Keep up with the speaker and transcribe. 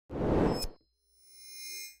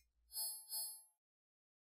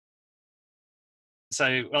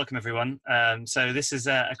So welcome everyone. So this is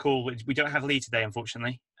a call which we don't have a lead today,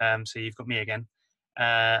 unfortunately. So you've got me again.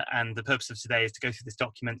 And the purpose of today is to go through this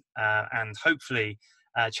document and hopefully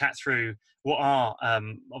chat through what are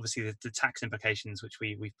obviously the tax implications which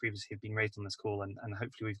we've previously been raised on this call, and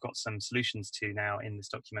hopefully we've got some solutions to now in this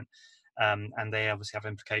document. And they obviously have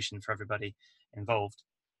implication for everybody involved.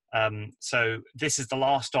 So this is the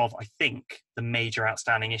last of, I think, the major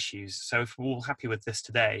outstanding issues. So if we're all happy with this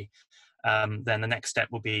today, then the next step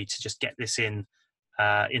will be to just get this in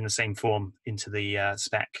the same form into the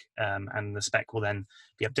spec, and the spec will then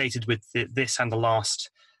be updated with this and the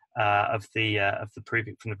last of the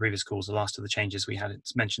previous calls, the last of the changes we had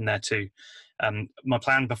mentioned there too. My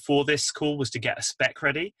plan before this call was to get a spec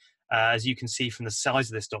ready. As you can see from the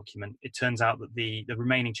size of this document, it turns out that the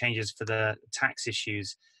remaining changes for the tax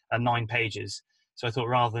issues are 9 pages. So I thought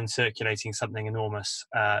rather than circulating something enormous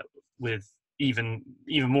with even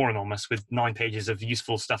more enormous with 9 pages of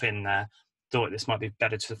useful stuff in there, thought this might be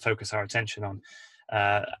better to focus our attention on.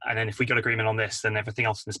 And then if we got agreement on this, then everything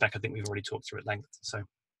else in the spec I think we've already talked through at length. So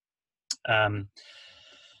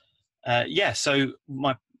yeah, so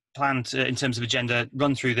my plan to, in terms of agenda,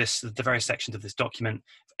 run through the various sections of this document.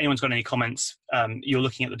 If anyone's got any comments, you're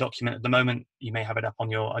looking at the document at the moment, you may have it up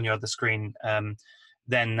on your other screen,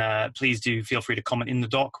 then please do feel free to comment in the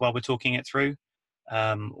doc while we're talking it through.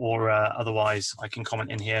 Or otherwise I can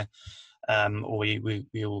comment in here, or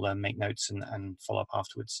we'll make notes and follow up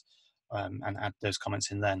afterwards, and add those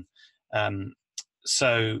comments in then.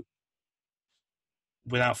 So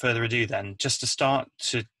without further ado then, just to start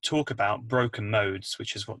to talk about broken modes,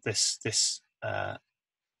 which is what this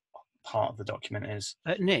part of the document is.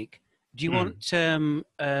 Nick, do you want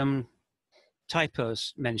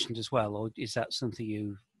typos mentioned as well, or is that something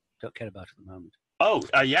you don't care about at the moment? Oh,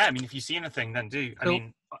 yeah, I mean, if you see anything, then do. Cool. I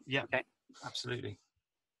mean, yeah, okay. Absolutely.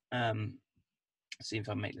 Let's see if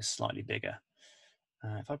I make this slightly bigger.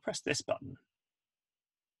 If I press this button,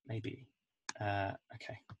 maybe.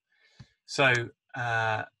 Okay. So,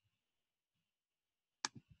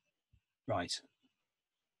 right.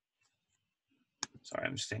 Sorry,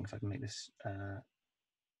 I'm just seeing if I can make this.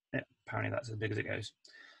 Yeah, apparently that's as big as it goes.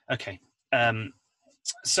 Okay.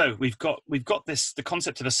 So we've got the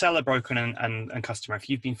concept of a seller, broker, and customer. If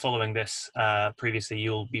you've been following this previously,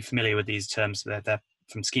 you'll be familiar with these terms. They're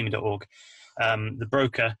from schema.org. The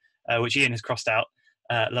broker, which Ian has crossed out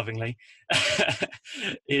lovingly,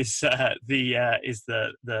 is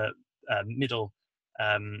the middle.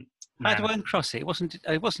 I had to uncross it. It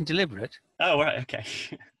wasn't deliberate. Oh right, okay.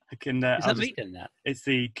 I can. Is that me doing that? It's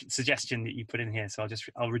the suggestion that you put in here, so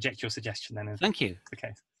I'll reject your suggestion then. Thank you.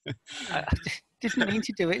 Okay. I didn't mean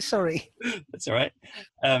to do it. Sorry. That's all right.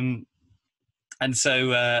 And so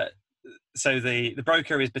the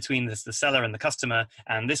broker is between the seller and the customer,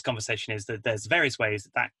 and this conversation is that there's various ways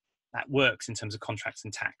that works in terms of contracts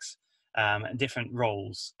and tax, and different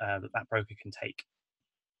roles that broker can take.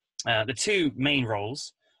 The two main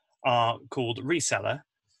roles are called reseller,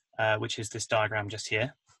 which is this diagram just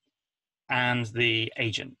here, and the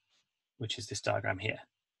agent, which is this diagram here.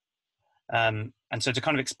 And so to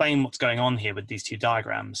kind of explain what's going on here with these two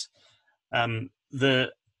diagrams, the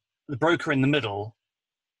broker in the middle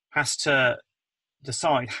has to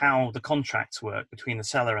decide how the contracts work between the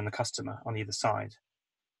seller and the customer on either side.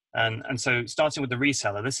 And so starting with the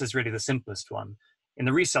reseller, this is really the simplest one. In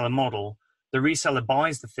the reseller model, the reseller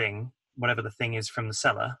buys the thing, whatever the thing is, from the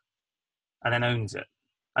seller, and then owns it.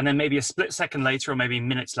 And then maybe a split second later, or maybe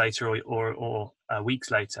minutes later, or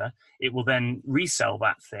weeks later, it will then resell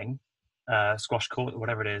that thing, squash court or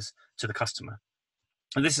whatever it is, to the customer.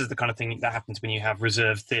 And this is the kind of thing that happens when you have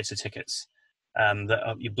reserved theatre tickets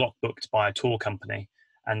that you're block booked by a tour company,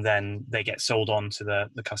 and then they get sold on to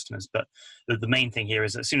the customers. But the main thing here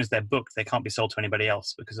is that as soon as they're booked, they can't be sold to anybody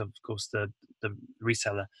else, because of course the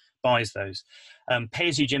reseller buys those.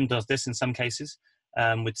 Pay-as-you-gym does this in some cases,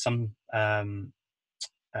 with some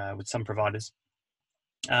providers.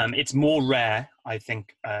 It's more rare, I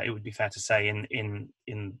think it would be fair to say, in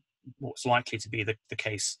what's likely to be the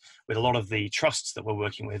case with a lot of the trusts that we're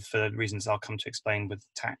working with, for reasons I'll come to explain with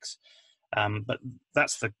tax. But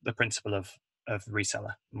that's the principle of the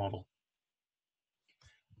reseller model.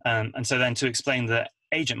 And so then to explain the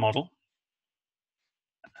agent model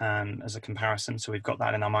as a comparison, so we've got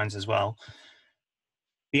that in our minds as well.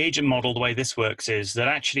 The agent model, the way this works is that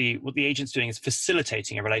actually what the agent's doing is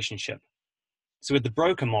facilitating a relationship. So with the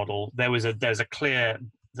broker model, there's a clear,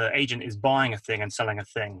 the agent is buying a thing and selling a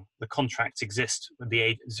thing. The contracts exist with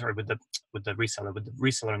the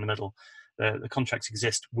reseller in the middle. The contracts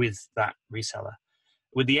exist with that reseller.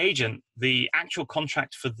 With the agent, the actual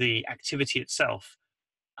contract for the activity itself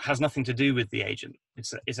has nothing to do with the agent.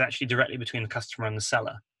 It's actually directly between the customer and the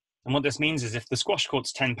seller. And what this means is if the squash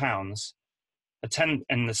court's £10,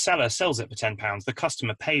 and the seller sells it for £10, the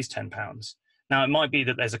customer pays £10. Now, it might be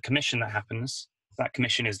that there's a commission that happens. That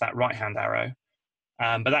commission is that right-hand arrow.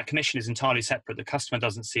 But that commission is entirely separate. The customer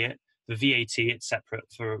doesn't see it. The VAT, it's separate.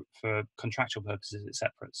 For contractual purposes, it's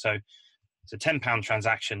separate. So it's a £10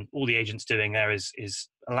 transaction. All the agent's doing there is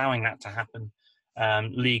allowing that to happen.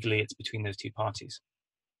 Legally, it's between those two parties.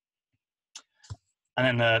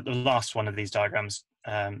 And then the last one of these diagrams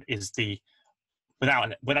is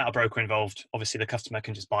without a broker involved. Obviously, the customer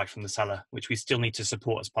can just buy from the seller, which we still need to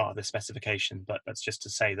support as part of this specification. But that's just to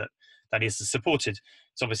say that is supported.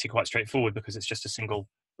 It's obviously quite straightforward because it's just a single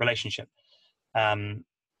relationship, and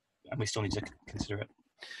we still need to consider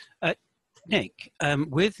it. Nick,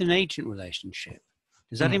 with an agent relationship,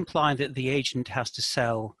 does that imply that the agent has to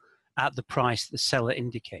sell at the price the seller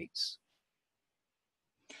indicates?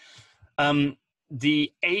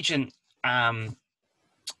 The agent,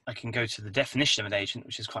 I can go to the definition of an agent,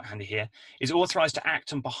 which is quite handy here, is authorized to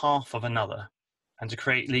act on behalf of another and to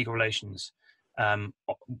create legal relations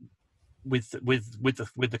with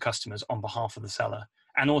the customers on behalf of the seller,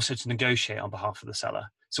 and also to negotiate on behalf of the seller.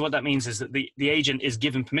 So what that means is that the agent is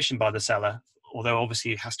given permission by the seller, although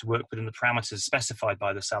obviously it has to work within the parameters specified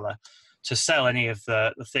by the seller, to sell any of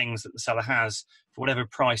the things that the seller has for whatever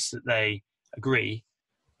price that they agree,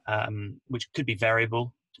 which could be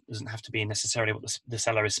variable. It doesn't have to be necessarily what the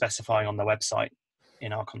seller is specifying on their website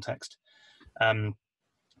in our context.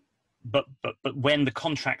 But when the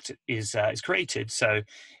contract is created, so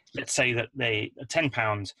let's say that a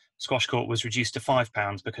 £10 squash court was reduced to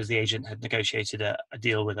 £5 because the agent had negotiated a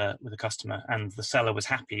deal with a customer, and the seller was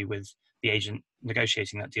happy with the agent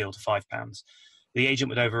negotiating that deal to £5. The agent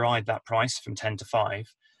would override that price from 10 to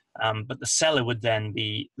 5, but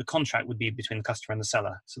the contract would be between the customer and the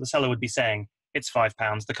seller. So the seller would be saying it's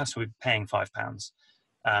 £5, the customer would be paying £5,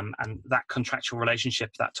 and that contractual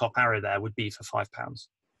relationship, that top arrow there, would be for £5.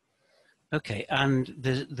 Okay, and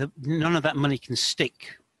none of that money can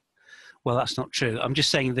stick. Well, that's not true. I'm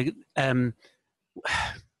just saying that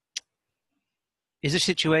is a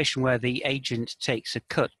situation where the agent takes a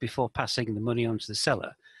cut before passing the money on to the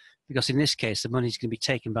seller, because in this case the money is going to be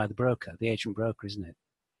taken by the broker, the agent broker, isn't it?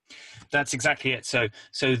 That's exactly it. So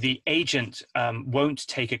the agent won't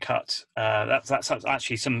take a cut. That's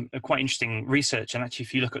actually some quite interesting research. And actually,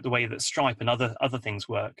 if you look at the way that Stripe and other things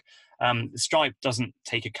work, Stripe doesn't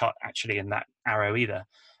take a cut actually in that arrow either.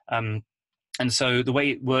 And so the way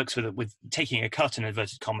it works with taking a cut in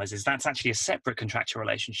inverted commas is that's actually a separate contractual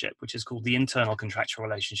relationship, which is called the internal contractual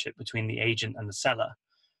relationship between the agent and the seller.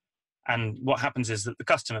 And what happens is that the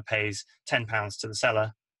customer pays £10 to the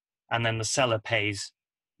seller, and then the seller pays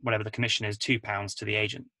whatever the commission is, £2 to the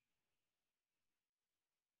agent.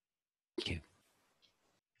 Thank you.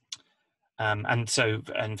 And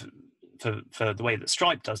for the way that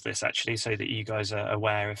Stripe does this, actually, so that you guys are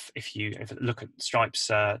aware, if you look at Stripe's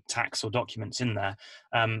tax or documents in there,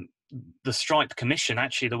 the Stripe commission,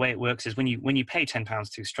 actually, the way it works is when you pay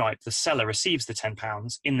 £10 to Stripe, the seller receives the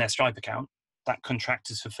 £10 in their Stripe account. That contract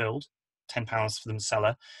is fulfilled, £10 for the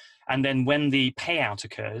seller. And then when the payout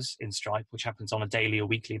occurs in Stripe, which happens on a daily or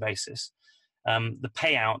weekly basis, the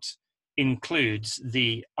payout includes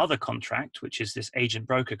the other contract, which is this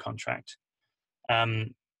agent-broker contract,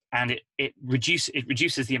 and it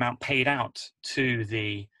reduces the amount paid out to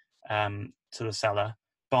the seller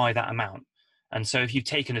by that amount. And so if you've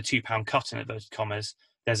taken a £2 cut in inverted commas,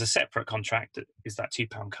 there's a separate contract that is that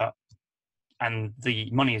 £2 cut, and the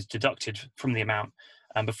money is deducted from the amount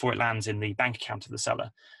before it lands in the bank account of the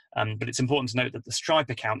seller. But it's important to note that the Stripe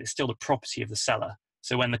account is still the property of the seller.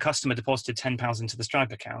 So when the customer deposited £10 into the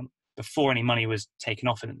Stripe account, before any money was taken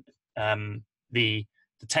off, the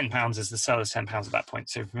 £10 is the seller's £10 at that point.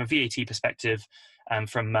 So from a VAT perspective, and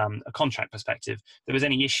from a contract perspective, if there was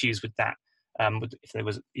any issues with that, if there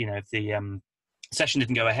was, if the session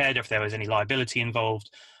didn't go ahead, or if there was any liability involved,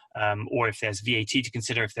 or if there's VAT to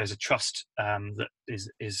consider, if there's a trust that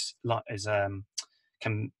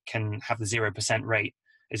can have the 0% rate,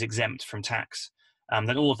 is exempt from tax,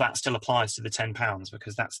 then all of that still applies to the £10,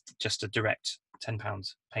 because that's just a direct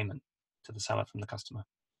 £10 payment to the seller from the customer.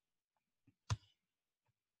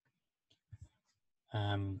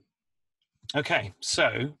 Okay,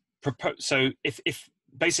 so if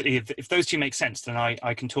basically if those two make sense, then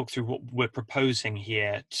I can talk through what we're proposing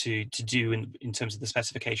here to do in terms of the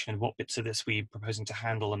specification, and what bits of this we're proposing to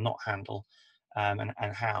handle and not handle, and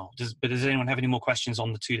how. Does anyone have any more questions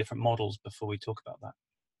on the two different models before we talk about that?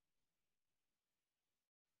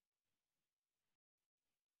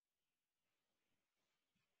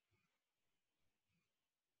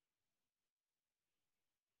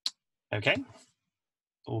 Okay,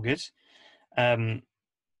 all good.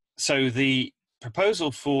 So the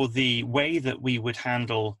proposal for the way that we would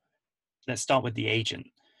handle, let's start with the agent.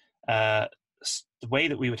 The way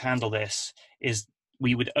that we would handle this is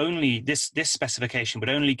we would only, this specification would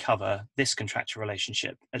only cover this contractual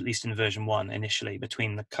relationship, at least in version 1 initially,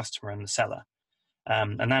 between the customer and the seller.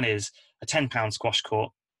 And that is a £10 squash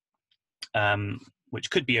court, which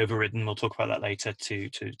could be overridden, we'll talk about that later, to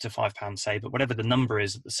 £5, say, but whatever the number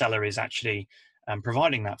is that the seller is actually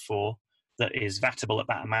providing that for, that is VATable at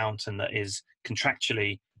that amount and that is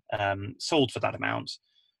contractually sold for that amount,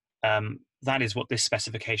 that is what this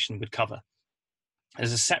specification would cover.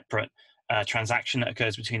 There's a separate transaction that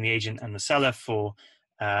occurs between the agent and the seller for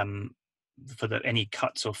any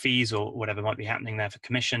cuts or fees or whatever might be happening there for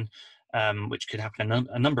commission, which could happen in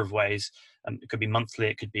a number of ways. It could be monthly,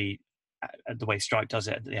 it could be the way Stripe does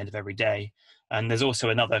it at the end of every day. And there's also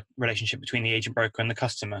another relationship between the agent broker and the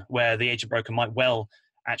customer, where the agent broker might well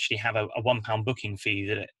actually have a £1 booking fee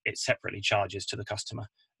that it separately charges to the customer,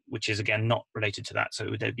 which is again not related to that.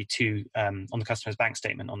 So there'd be two on the customer's bank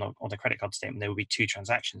statement, on the credit card statement, there would be two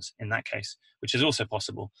transactions in that case, which is also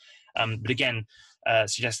possible. But again,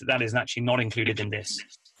 suggests that is actually not included in this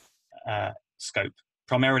scope,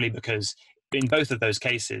 primarily because in both of those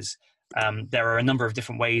cases, there are a number of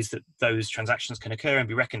different ways that those transactions can occur and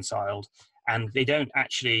be reconciled, and they don't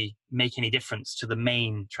actually make any difference to the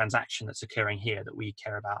main transaction that's occurring here that we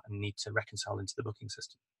care about and need to reconcile into the booking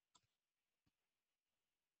system.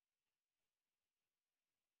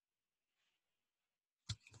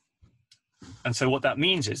 And so what that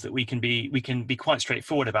means is that we can be quite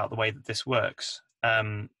straightforward about the way that this works.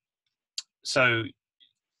 So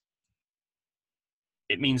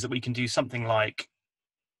it means that we can do something like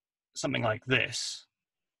this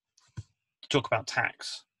to talk about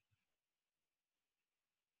tax,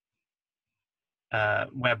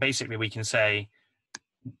 where basically we can say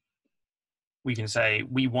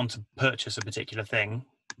we want to purchase a particular thing,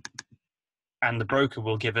 and the broker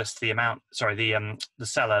will give us the amount. Sorry, the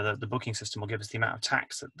seller, the booking system will give us the amount of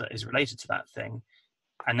tax that is related to that thing,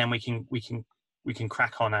 and then we can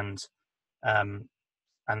crack on and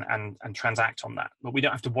transact on that. But we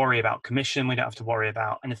don't have to worry about commission. We don't have to worry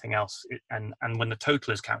about anything else. And when the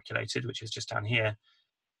total is calculated, which is just down here,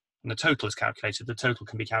 when the total is calculated, the total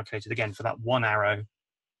can be calculated again for that one arrow.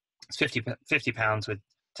 It's £50 with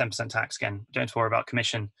 10% tax. Again, don't have to worry about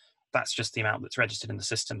commission. That's just the amount that's registered in the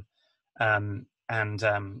system. And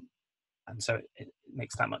so it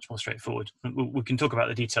makes that much more straightforward. We can talk about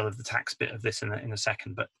the detail of the tax bit of this in a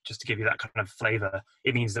second, but just to give you that kind of flavor,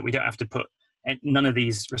 it means that we don't have to put, none of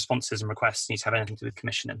these responses and requests need to have anything to do with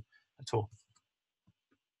commissioning at all.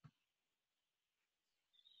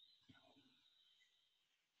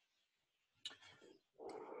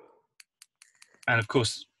 And of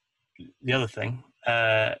course, the other thing,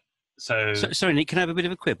 sorry, Nick, can I have a bit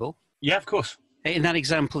of a quibble? Yeah, of course. In that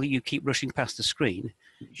example, you keep rushing past the screen.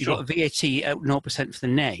 You've got VAT at 0% for the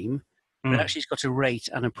name, but actually it's got a rate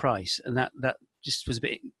and a price, and that just was a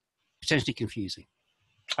bit potentially confusing.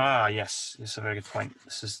 Ah, yes, it's a very good point.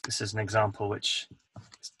 This is an example which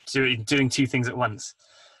is doing two things at once.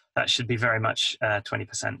 That should be very much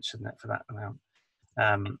 20%, shouldn't it, for that amount?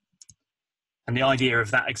 And the idea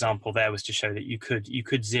of that example there was to show that you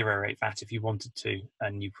could zero rate VAT if you wanted to,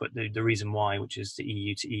 and you put the reason why, which is the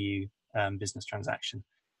EU to EU business transaction.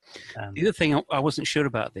 The other thing I wasn't sure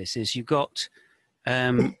about this is you've got,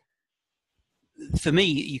 for me,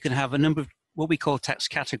 you can have a number of what we call tax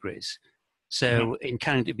categories. So in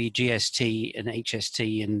Canada, it'd be GST and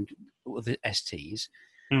HST and other STs.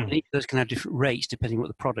 And each of those can have different rates depending on what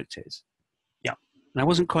the product is. Yeah. And I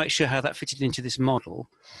wasn't quite sure how that fitted into this model,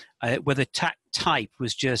 whether type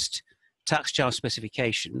was just tax charge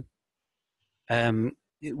specification,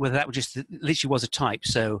 whether that was just literally was a type.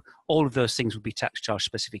 So all of those things would be tax charge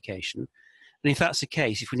specification. And if that's the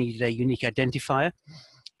case, if we needed a unique identifier,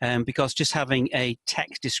 because just having a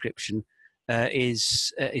text description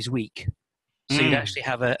is weak. So you'd actually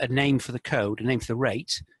have a name for the code, a name for the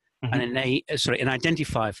rate, and an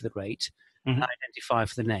identifier for the rate, and an identifier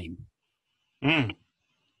for the name.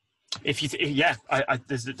 If you,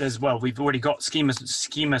 we've already got schema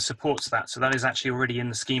supports that, so that is actually already in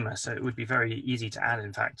the schema. So it would be very easy to add.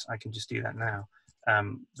 In fact, I can just do that now.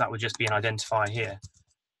 That would just be an identifier here,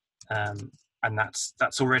 and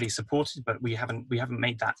that's already supported. But we haven't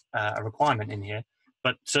made that a requirement in here.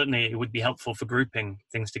 But certainly, it would be helpful for grouping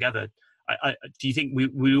things together. Do you think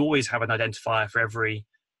we always have an identifier for every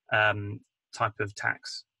type of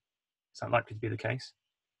tax? Is that likely to be the case?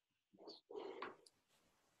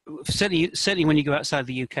 certainly when you go outside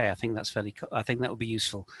the UK, I think I think that would be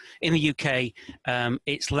useful. In the UK,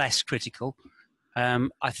 it's less critical.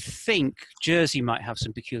 I think Jersey might have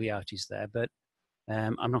some peculiarities there, but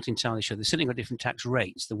I'm not entirely sure. They've certainly got different tax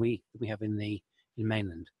rates than we have in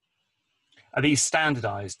mainland. Are these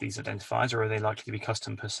standardized, these identifiers, or are they likely to be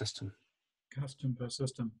custom per system? Custom per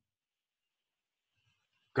system.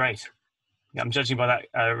 Great. Yeah, I'm judging by that,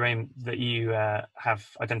 Raim, that you have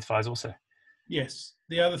identifiers also. Yes.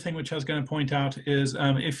 The other thing which I was going to point out is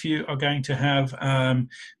if you are going to have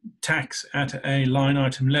tax at a line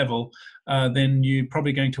item level, then you're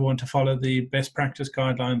probably going to want to follow the best practice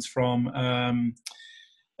guidelines from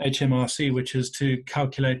HMRC, which is to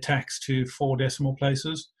calculate tax to 4 decimal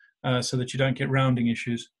places so that you don't get rounding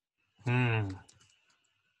issues.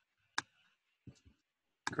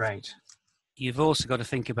 Great. You've also got to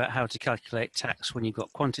think about how to calculate tax when you've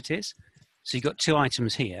got quantities. So you've got 2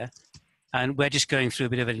 items here, and we're just going through a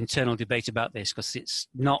bit of an internal debate about this because it's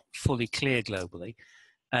not fully clear globally.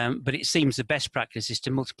 But it seems the best practice is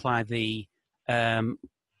to multiply the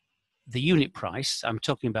unit price. I'm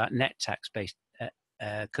talking about net tax-based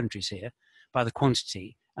countries here by the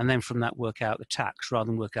quantity, and then from that work out the tax rather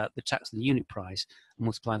than work out the tax on the unit price and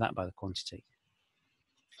multiply that by the quantity.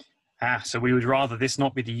 So we would rather this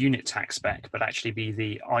not be the unit tax spec, but actually be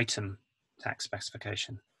the item tax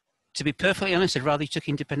specification. To be perfectly honest, I'd rather you took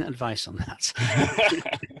independent advice on that.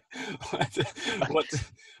 what,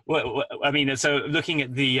 I mean, so looking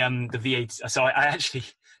at the VAT, so I actually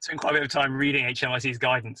spent quite a bit of time reading HMRC's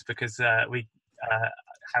guidance because we've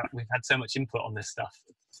had so much input on this stuff.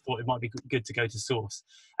 Thought it might be good to go to source,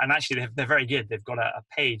 and actually they're very good. They've got a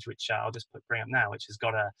page which I'll just bring up now, which has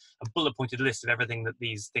got a bullet pointed list of everything that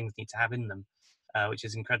these things need to have in them, which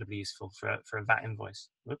is incredibly useful for a VAT invoice.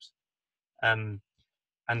 Whoops. And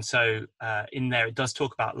so in there it does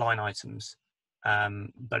talk about line items,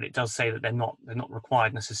 but it does say that they're not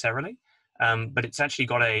required necessarily. But it's actually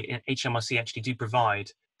got HMRC actually do provide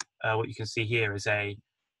what you can see here is a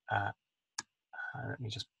let me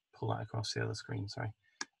just pull that across the other screen. Sorry.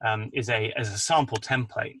 Is a sample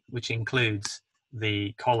template which includes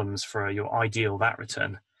the columns for your ideal VAT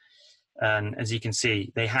return, and as you can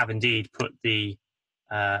see, they have indeed put the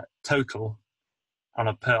total on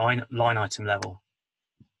a per line item level.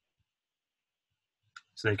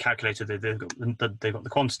 So they've calculated they've got the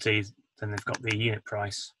quantities, then they've got the unit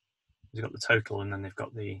price, they've got the total, and then they've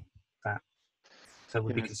got the VAT. So it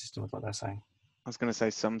would be consistent with what they're saying. I was going to say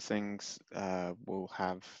some things will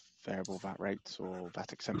have variable VAT rates or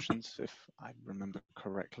VAT exemptions, if I remember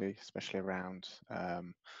correctly, especially around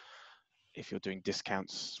if you're doing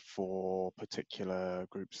discounts for particular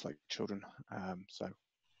groups like children. So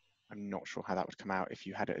I'm not sure how that would come out if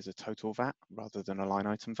you had it as a total VAT rather than a line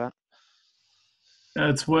item VAT.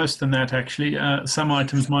 It's worse than that, actually. Some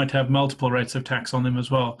items might have multiple rates of tax on them as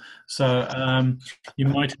well. So you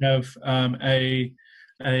might have a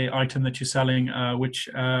item that you're selling which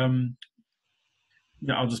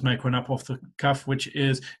I'll just make one up off the cuff, which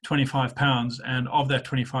is £25, and of that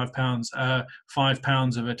 £25,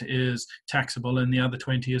 £5 of it is taxable and the other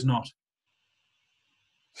 20 is not.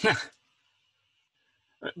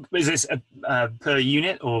 Is this per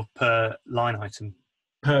unit or per line item?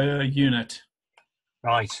 Per unit.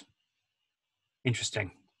 Right. Interesting.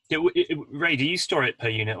 Ray, do you store it per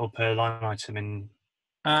unit or per line item in?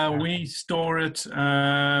 We store it.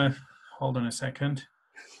 Hold on a second.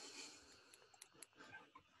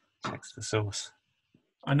 Check's the source.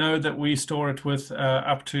 I know that we store it with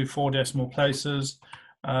up to 4 decimal places.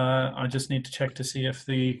 I just need to check to see if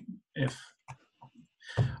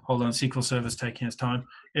hold on, SQL Server's taking its time.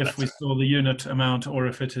 If we store the unit amount or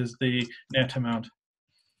if it is the net amount.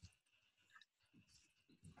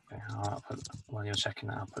 Okay, while you're checking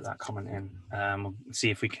that, I'll put that comment in. We'll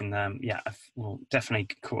see if we can. We'll definitely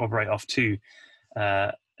corroborate off two.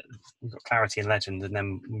 We've got clarity and legend, and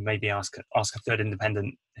then maybe ask a third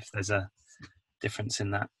independent if there's a difference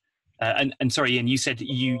in that. And sorry, Ian, you said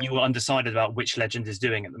you were undecided about which legend is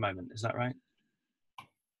doing at the moment. Is that right?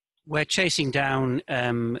 We're chasing down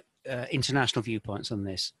international viewpoints on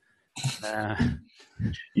this.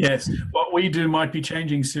 Yes, what we do might be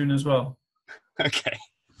changing soon as well. Okay.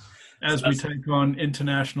 As we take on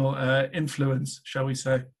international influence, shall we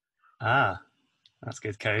say. That's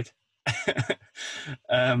good code.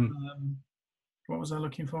 What was I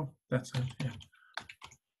looking for? That's it, yeah.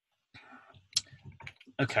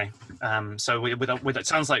 Okay, so with it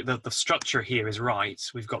sounds like the structure here is right.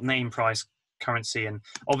 We've got name, price, currency, and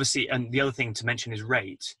obviously, and the other thing to mention is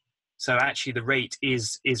rate. So actually the rate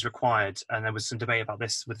is required, and there was some debate about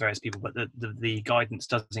this with various people, but the guidance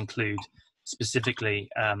does include specifically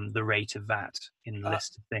the rate of VAT in the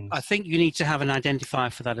list of things? I think you need to have an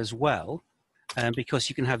identifier for that as well, because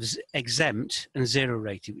you can have exempt and zero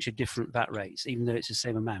rated, which are different VAT rates, even though it's the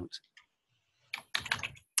same amount.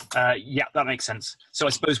 Yeah, that makes sense. So I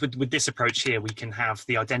suppose with this approach here, we can have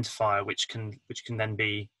the identifier, which can then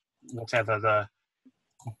be whatever the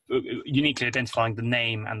uniquely identifying the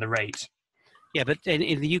name and the rate. Yeah, but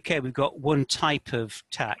in the UK, we've got one type of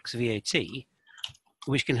tax, VAT,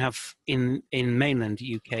 which can have in mainland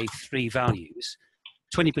UK 3 values: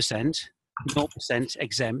 20%, 0%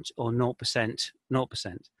 exempt, or 0%,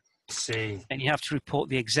 0%. See. And you have to report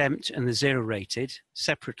the exempt and the zero rated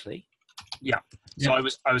separately. Yeah. So I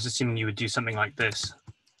was assuming you would do something like this.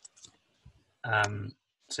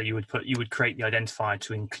 So you would create the identifier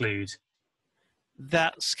to include.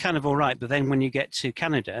 That's kind of all right, but then when you get to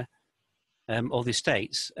Canada or the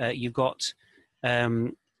States, you've got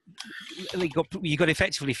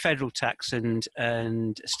effectively federal tax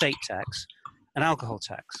and state tax and alcohol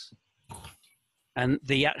tax, and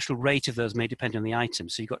the actual rate of those may depend on the item.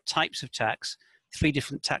 So you've got types of tax, 3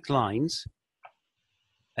 different tax lines.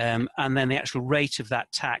 And then the actual rate of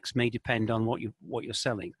that tax may depend on what you're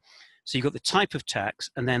selling. So you've got the type of tax,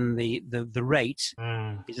 and then the rate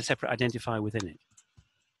is a separate identifier within it.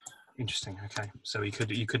 Interesting. Okay, so you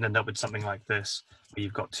could end up with something like this, where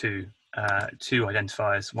you've got two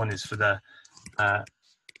identifiers. One is for the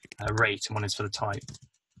rate, and one is for the type.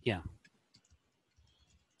 Yeah.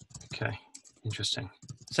 Okay. Interesting.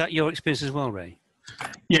 Is that your experience as well, Ray?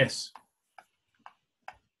 Yes.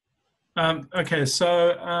 Okay,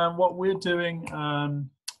 so what we're doing,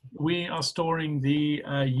 we are storing the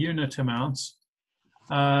unit amounts,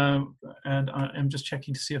 and I'm just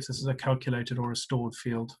checking to see if this is a calculated or a stored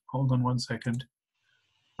field. Hold on one second,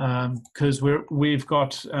 because we've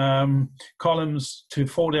got columns to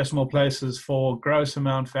 4 decimal places for gross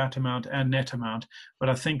amount, VAT amount, and net amount, but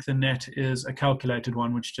I think the net is a calculated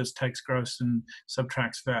one, which just takes gross and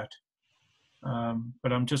subtracts VAT.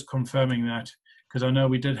 But I'm just confirming that, because I know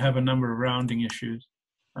we did have a number of rounding issues,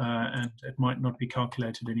 and it might not be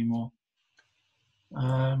calculated anymore.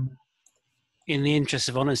 In the interest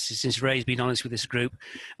of honesty, since Ray's been honest with this group,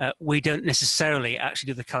 we don't necessarily actually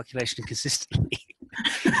do the calculation consistently.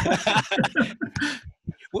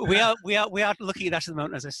 we are looking at that at the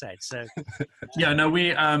moment, as I said. So yeah, no,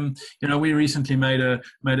 we recently made a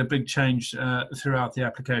big change throughout the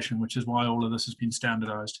application, which is why all of this has been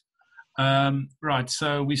standardized. Right,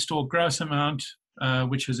 so we store gross amount,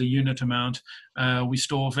 which is a unit amount. We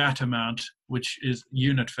store VAT amount, which is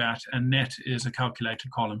unit VAT, and net is a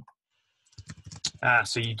calculated column.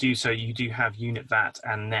 So you do have unit VAT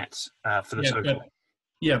and net for the total.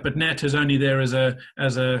 But net is only there as a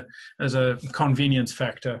convenience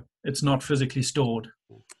factor. It's not physically stored.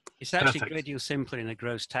 It's actually a great deal simpler in a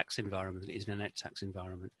gross tax environment than it is in a net tax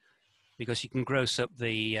environment, because you can gross up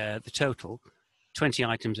the total, 20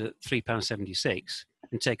 items at £3.76,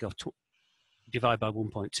 and take off divide by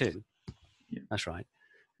 1.2. Yeah. That's right.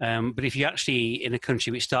 But if you're actually in a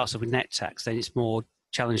country which starts off with net tax, then it's more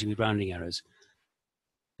challenging with rounding errors.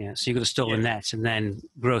 Yeah, so you've got to store the net and then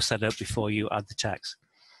gross that up before you add the tax.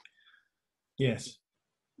 Yes.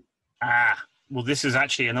 Well, this is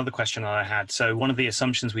actually another question that I had. So one of the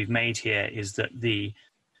assumptions we've made here is that the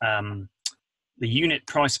unit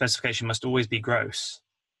price specification must always be gross.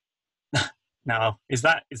 Now, is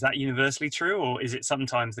that universally true, or is it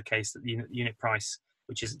sometimes the case that the unit price,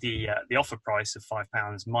 which is the offer price of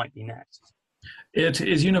 £5, might be net? It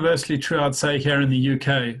is universally true, I'd say, here in the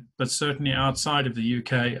UK, but certainly outside of the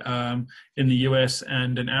UK, in the US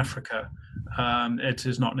and in Africa, it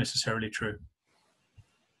is not necessarily true.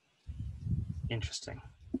 Interesting.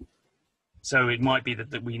 So it might be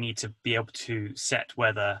that we need to be able to set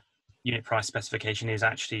whether unit price specification is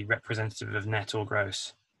actually representative of net or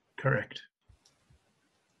gross. Correct.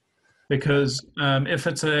 Because if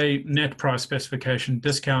it's a net price specification,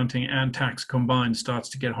 discounting and tax combined starts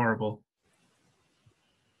to get horrible.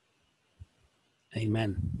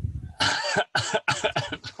 Amen.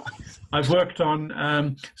 I've worked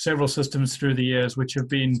on several systems through the years which have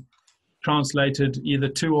been translated either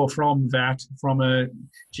to or from VAT from a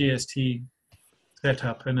GST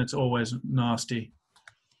setup, and it's always nasty.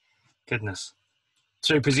 Goodness.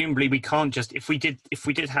 So presumably we can't just, if we did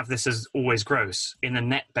have this as always gross in a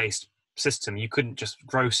net-based system, you couldn't just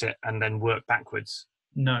gross it and then work backwards.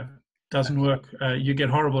 No. Doesn't work. You get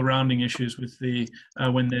horrible rounding issues with the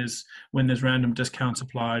when there's random discounts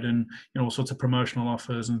applied and all sorts of promotional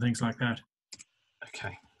offers and things like that.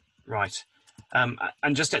 Okay, right. And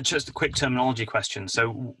just a quick terminology question.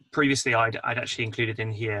 So previously, I'd actually included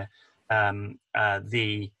in here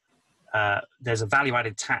the there's a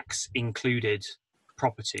value-added tax included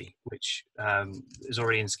property, which is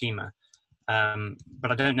already in schema.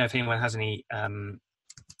 But I don't know if anyone has any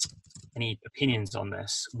opinions on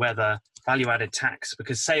this, whether value-added tax,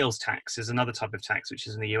 because sales tax is another type of tax which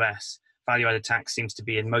is in the US. Value-added tax seems to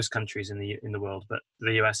be in most countries in the world, but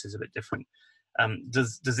the US is a bit different.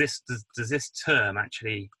 Does this term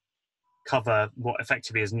actually cover what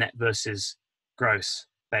effectively is net versus gross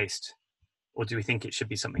based, or do we think it should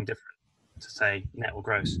be something different to say net or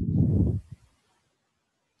gross?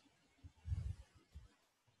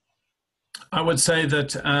 I would say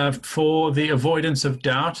that for the avoidance of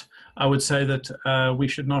doubt, I would say that we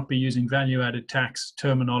should not be using value-added tax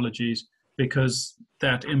terminologies, because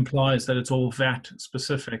that implies that it's all VAT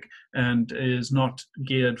specific and is not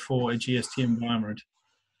geared for a GST environment.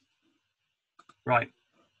 Right.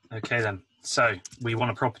 Okay then. So we want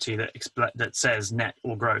a property that says net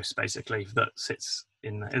or gross, basically, that sits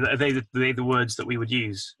in. Are they the words that we would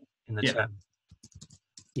use in the term?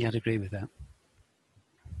 Yeah, I'd agree with that.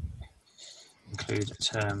 Include a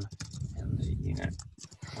term in the unit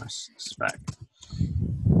price spec.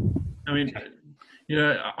 I mean, you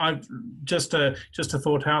know, I've just a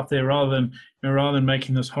thought out there, rather than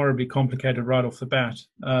making this horribly complicated right off the bat.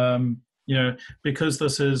 You know, because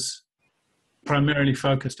this is primarily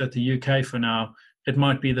focused at the UK for now, it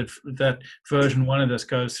might be that version 1 of this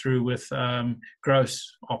goes through with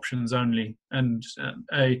gross options only, and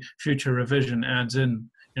a future revision adds in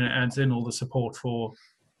all the support for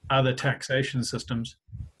other taxation systems.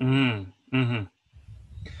 Mm-hmm.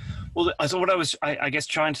 Well, so what I guess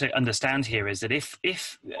trying to understand here is that if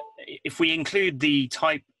we include the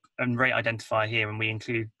type and rate identifier here, and we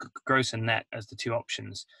include gross and net as the two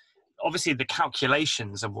options, obviously the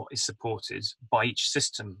calculations of what is supported by each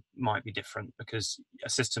system might be different, because a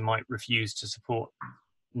system might refuse to support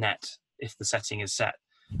net if the setting is set.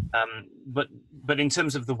 But in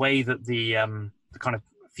terms of the way that the kind of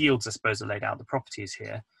fields, I suppose, are laid out, the properties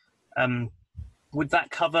here, would that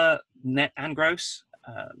cover net and gross?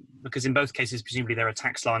 Because in both cases, presumably there are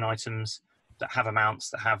tax line items that have amounts,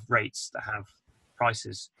 that have rates, that have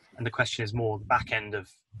prices. And the question is more the back end of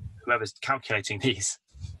whoever's calculating these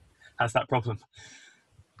has that problem.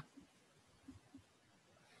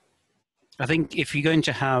 I think if you're going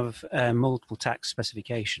to have multiple tax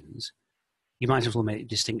specifications, you might as well make a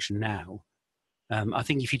distinction now. I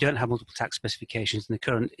think if you don't have multiple tax specifications in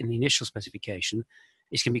the initial specification,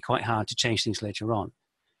 it's going to be quite hard to change things later on.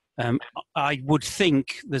 I would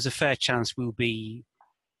think there's a fair chance we'll be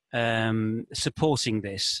supporting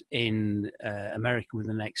this in America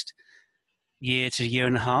within the next year to year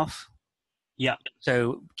and a half. Yeah.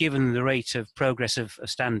 So given the rate of progress of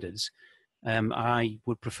standards, I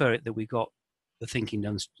would prefer it that we got the thinking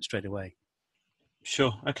done straight away.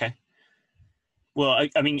 Sure. Okay. Well,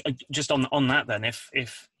 I mean, just on that then, if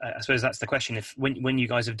I suppose that's the question, if when you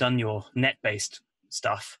guys have done your net-based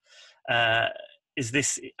stuff, is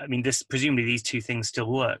this, I mean, this presumably these two things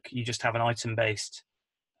still work. You just have an item-based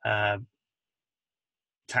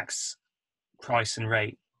tax price and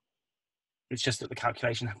rate. It's just that the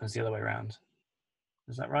calculation happens the other way around.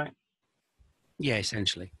 Is that right? Yeah,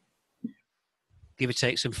 essentially. Give or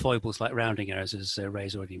take some foibles like rounding errors, as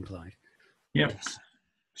Ray's already implied. Yep. Yes.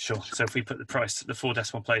 Sure. So if we put the price at the 4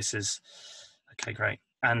 decimal places, okay, great.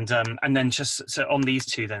 And then just so on these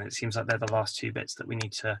two, then it seems like they're the last two bits that we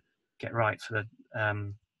need to get right for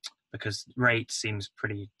the because rate seems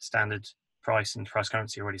pretty standard, price and price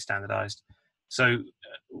currency are already standardized. So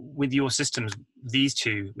with your systems, these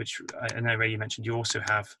two, which I know Ray you mentioned, you also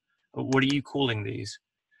have. What are you calling these?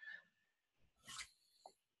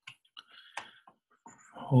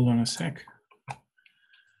 Hold on a sec.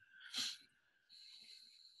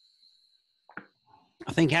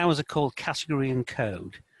 I think ours are called category and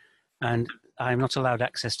code, and I'm not allowed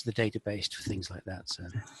access to the database for things like that. So,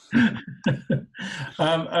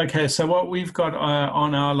 okay. So what we've got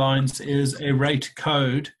on our lines is a rate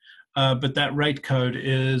code, but that rate code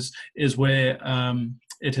is where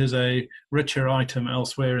it is a richer item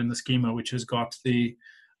elsewhere in the schema, which has got the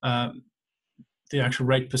actual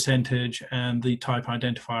rate percentage and the type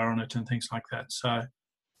identifier on it and things like that. So,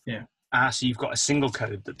 yeah. So you've got a single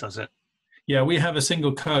code that does it. Yeah, we have a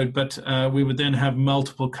single code, but we would then have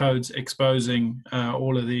multiple codes exposing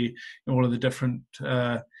all of the different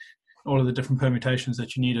permutations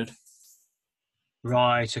that you needed.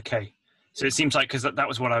 Right. Okay. So it seems like, because that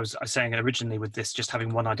was what I was saying originally, with this just having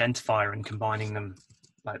one identifier and combining them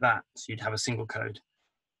like that, so you'd have a single code.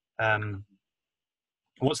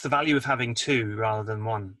 What's the value of having two rather than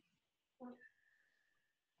one?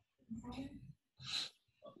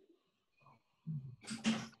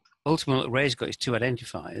 Ultimately, what Ray's got is two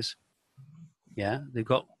identifiers. Yeah, they've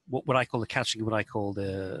got what I call the category, what I call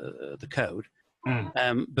the code.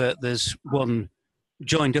 Mm. But there's one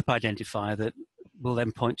joined up identifier that will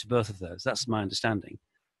then point to both of those. That's my understanding.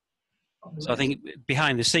 So I think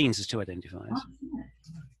behind the scenes there's two identifiers.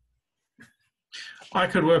 I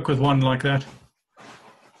could work with one like that.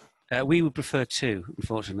 We would prefer two,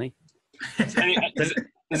 unfortunately.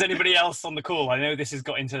 Does anybody else on the call? I know this has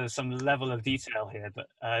got into some level of detail here, but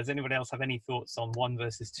does anybody else have any thoughts on 1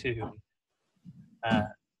 versus 2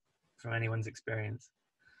 from anyone's experience?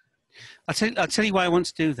 I'll tell you why I want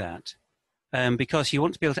to do that. Because you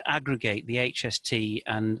want to be able to aggregate the HST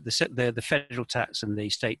and the federal tax and the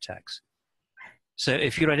state tax. So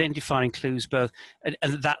if your identifier includes both, and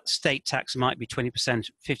that state tax might be 20%,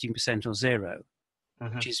 15%, or 0,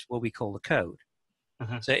 which is what we call the code.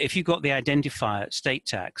 So if you've got the identifier state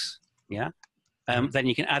tax, yeah, then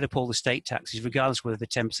you can add up all the state taxes, regardless whether they're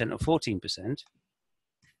 10% or 14%.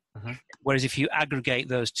 Whereas if you aggregate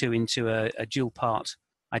those two into a dual part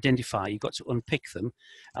identifier, you've got to unpick them,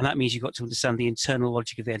 and that means you've got to understand the internal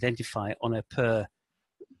logic of the identifier on a per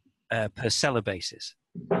seller basis.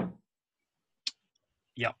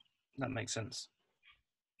 Yeah, that makes sense.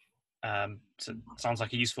 So it sounds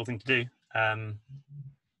like a useful thing to do.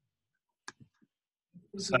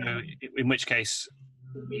 So in which case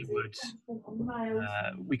we would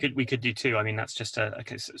we could do 2. I mean, that's just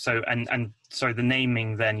okay. So and sorry, the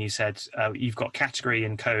naming then you said you've got category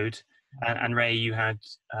and code, and Ray, you had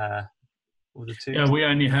what were the 2? Yeah, we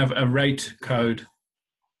only have a rate code.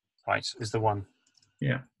 Right, is the 1.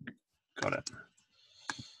 Yeah. Got it.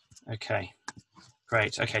 Okay.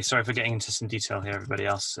 Great. Okay, sorry for getting into some detail here, everybody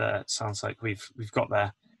else. It sounds like we've got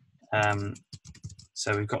there.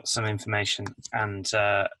 So we've got some information, and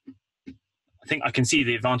I think I can see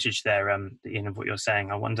the advantage there, Ian, of what you're saying.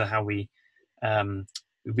 I wonder how it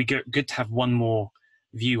would be good to have one more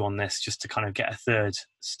view on this, just to kind of get a third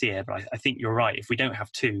steer. But I think you're right. If we don't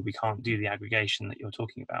have 2, we can't do the aggregation that you're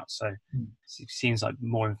talking about. So it seems like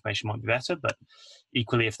more information might be better. But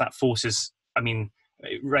equally, if that forces, I mean,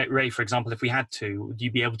 Ray, for example, if we had 2, would you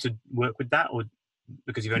be able to work with that, or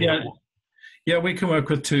because you've only got 1? Yeah, we can work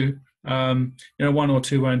with 2. 1 or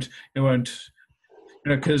 2 won't. It won't.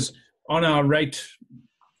 Because on our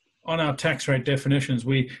tax rate definitions,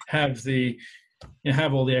 we have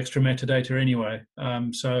all the extra metadata anyway.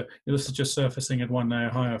 So this is just surfacing it one layer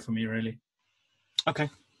higher for me, really. Okay.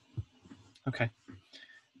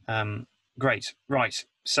 Great. Right.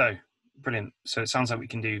 So brilliant. So it sounds like we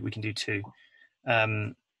can do 2.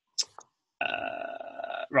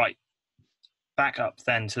 Right. Back up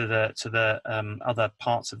then to the other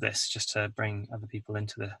parts of this, just to bring other people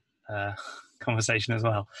into the conversation as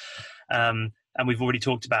well. And we've already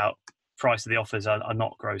talked about price of the offers are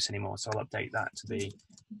not gross anymore, so I'll update that to be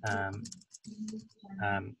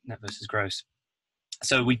net versus gross.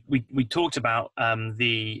 So we talked about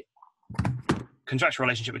the contractual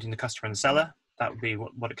relationship between the customer and the seller. That would be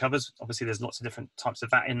what it covers. Obviously, there's lots of different types of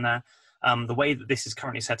VAT in there. The way that this is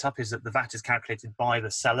currently set up is that the VAT is calculated by the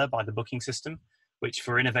seller, by the booking system, which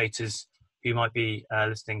for innovators who might be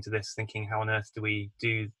listening to this thinking, how on earth do we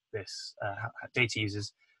do this, data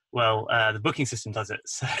users? Well, the booking system does it,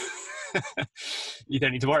 so you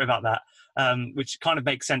don't need to worry about that, which kind of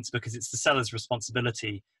makes sense because it's the seller's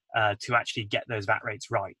responsibility to actually get those VAT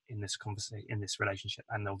rates right in this relationship,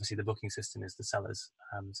 and obviously the booking system is the seller's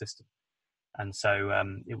system, and so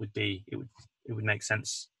it would make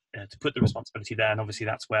sense to put the responsibility there, and obviously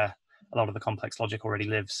that's where a lot of the complex logic already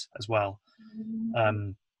lives as well.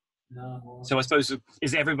 So I suppose,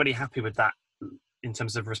 is everybody happy with that in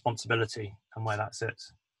terms of responsibility and where that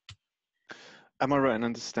sits? Am I right in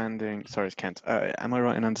understanding, sorry, it's Kent, am I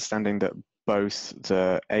right in understanding that both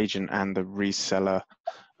the agent and the reseller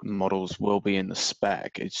models will be in the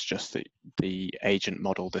spec? It's just that the agent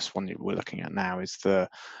model, this one that we're looking at now, is the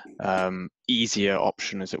easier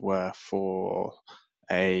option, as it were, for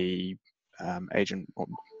a agent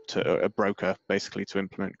to a broker basically to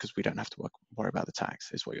implement, because we don't have to worry about the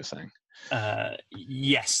tax, is what you're saying?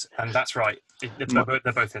 Yes, and that's right. They're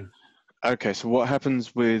both in. Okay, so what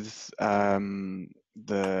happens with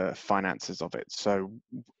the finances of it? So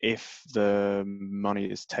if the money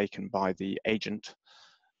is taken by the agent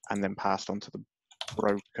and then passed on to the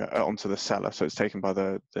broker, onto the seller, so it's taken by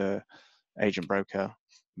the agent broker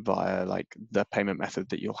via like the payment method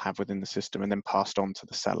that you'll have within the system, and then passed on to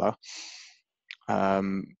the seller,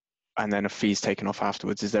 and then a fee is taken off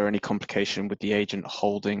afterwards. Is there any complication with the agent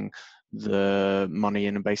holding the money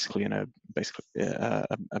in a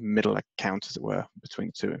middle account, as it were, between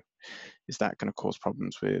the two? Is that going to cause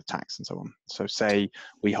problems with tax and so on? So say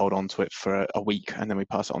we hold on to it for a week and then we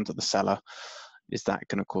pass it on to the seller. is that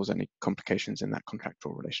going to cause any complications in that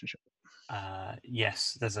contractual relationship?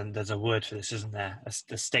 Yes, there's a word for this, isn't there?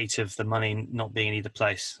 The state of the money not being in either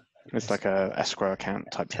place. It's like a escrow account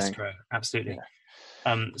type thing. Escrow, absolutely.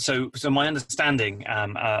 Yeah. So my understanding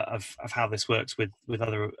of how this works with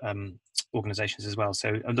other organizations as well.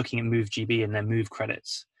 So I'm looking at MoveGB and their Move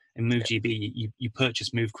credits. In MoveGB, you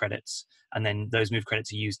purchase Move credits, and then those Move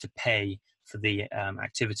credits are used to pay for the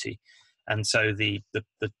activity. And so the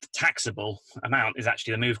taxable amount is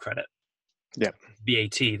actually the Move credit. Yeah.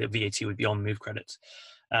 VAT, the VAT would be on Move credits.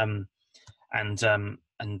 And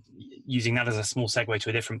using that as a small segue to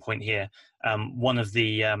a different point here, one of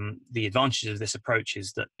the advantages of this approach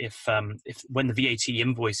is that if when the VAT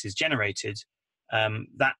invoice is generated,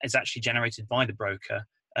 that is actually generated by the broker.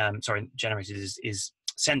 Generated is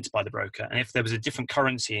sent by the broker, and if there was a different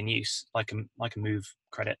currency in use, like a Move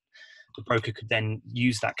credit, the broker could then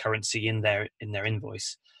use that currency in their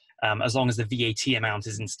invoice, as long as the VAT amount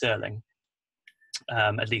is in sterling.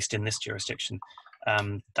 At least in this jurisdiction,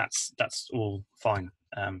 that's all fine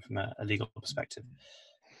from a legal perspective.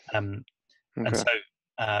 And so,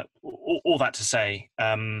 all that to say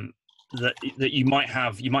that you might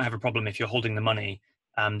have a problem if you're holding the money,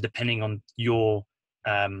 depending on your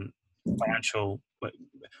financial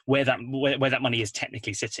where that money is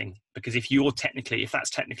technically sitting. Because if that's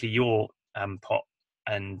technically your pot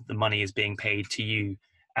and the money is being paid to you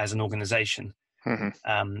as an organization,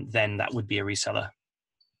 then that would be a reseller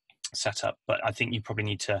setup. But I think you probably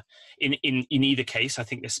need to, in either case, I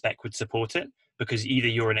think this spec would support it, because either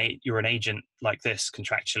you're an agent like this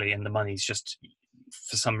contractually, and the money's just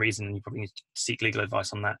for some reason you probably need to seek legal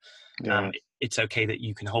advice on that. Yeah. It's okay that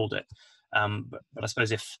you can hold it, but I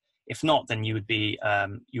suppose if not, then you would be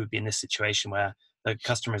in this situation where the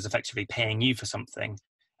customer is effectively paying you for something,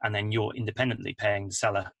 and then you're independently paying the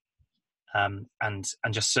seller. And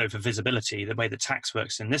just so for visibility, the way the tax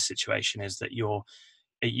works in this situation is that you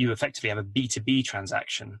effectively have a B2B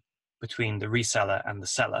transaction between the reseller and the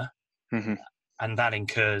seller, and that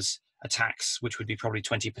incurs a tax which would be probably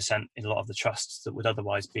 20% in a lot of the trusts that would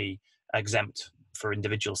otherwise be exempt for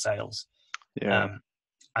individual sales. Yeah.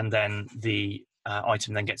 And then the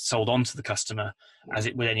item then gets sold on to the customer as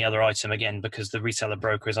it would any other item, again, because the reseller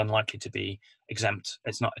broker is unlikely to be exempt.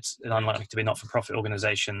 It's unlikely to be a not-for-profit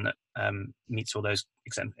organization that meets all those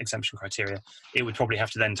exemption criteria. It would probably have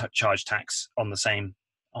to then charge tax on the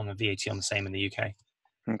VAT on the same in the UK.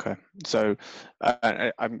 Okay, so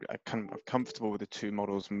I'm kind of comfortable with the two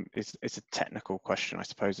models. It's a technical question, I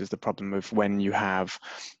suppose, is the problem of when you have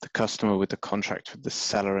the customer with the contract with the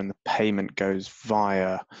seller and the payment goes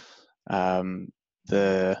via not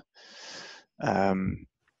the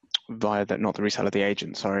reseller, the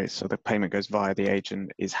agent, sorry. So the payment goes via the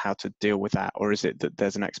agent, is how to deal with that? Or is it that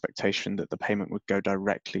there's an expectation that the payment would go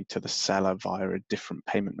directly to the seller via a different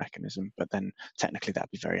payment mechanism, but then technically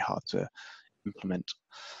that'd be very hard to implement?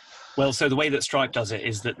 Well, so the way that Stripe does it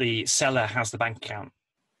is that the seller has the bank account,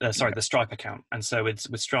 the Stripe account. And so it's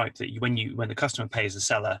with Stripe that when the customer pays the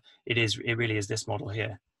seller, it really is this model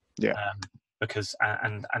here. Yeah. Because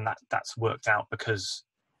that's worked out because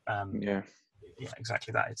yeah,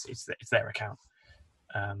 exactly that. It's their account.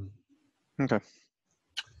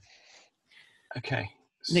 Okay.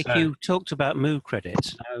 Nick, you talked about Move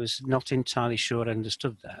credits. I was not entirely sure I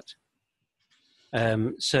understood that.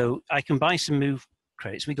 So I can buy some Move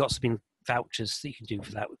credits. We got some vouchers that you can do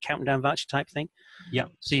for that, countdown voucher type thing. Yeah.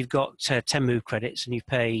 So you've got 10 Move credits, and you've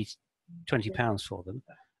paid £20 for them,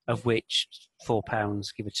 of which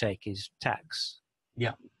 £4, give or take, is tax.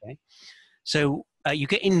 Yeah. Okay. So you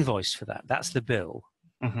get invoiced for that. That's the bill.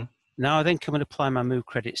 Now I then come and apply my Move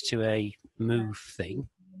credits to a Move thing.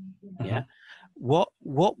 Yeah. What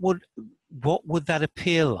would that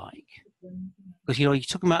appear like? Because you're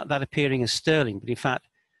talking about that appearing as sterling, but in fact,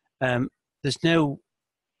 there's no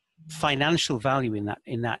financial value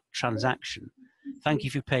in that transaction. Thank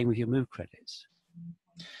you for paying with your Move credits.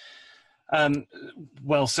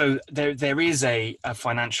 Well, so there is a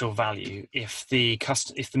financial value if the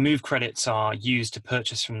Move credits are used to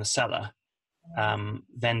purchase from the seller.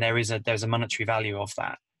 Then there's a monetary value of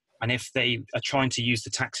that, and if they are trying to use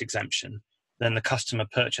the tax exemption, then the customer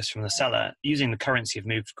purchase from the seller using the currency of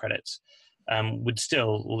Move credits would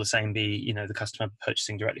still all the same be the customer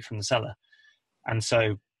purchasing directly from the seller. And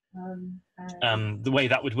so the way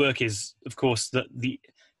that would work is, of course, that the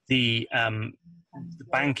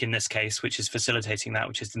bank in this case, which is facilitating that,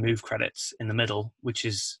 which is the Move credits in the middle, which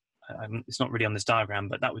is it's not really on this diagram,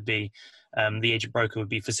 but that would be the agent broker would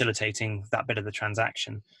be facilitating that bit of the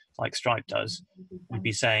transaction, like Stripe does. Would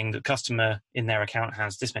be saying the customer in their account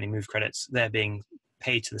has this many Move credits, they're being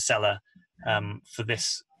paid to the seller, for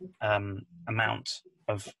this amount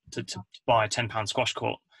to buy a £10 squash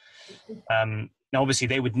court. Now, obviously,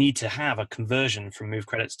 they would need to have a conversion from move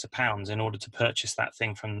credits to pounds in order to purchase that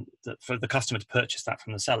thing for the customer to purchase that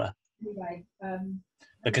from the seller,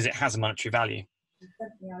 because it has a monetary value.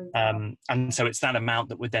 And so it's that amount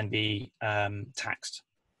that would then be taxed.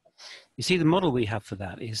 You see, the model we have for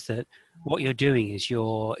that is that what you're doing is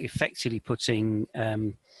you're effectively putting,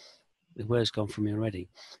 the word's gone from me already,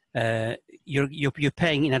 you're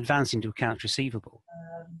paying in advance into accounts receivable.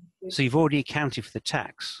 So you've already accounted for the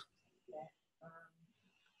tax.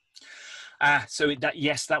 So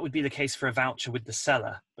yes, that would be the case for a voucher with the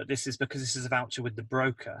seller, but this is because this is a voucher with the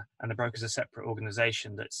broker, and the broker's a separate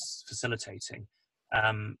organization that's facilitating.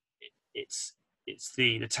 It's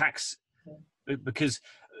the tax, because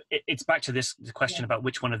it's back to the question about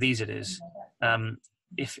which one of these it is.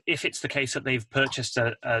 If it's the case that they've purchased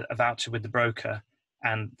a voucher with the broker,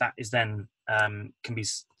 and that is then can be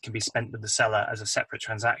spent with the seller as a separate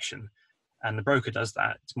transaction, and the broker does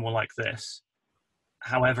that, it's more like this.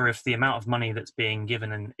 However, if the amount of money that's being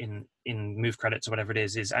given in move credits or whatever it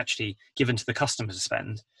is actually given to the customer to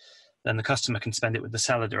spend, then the customer can spend it with the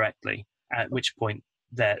seller directly, at which point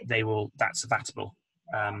that's vatable.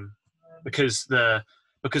 Because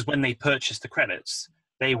when they purchase the credits,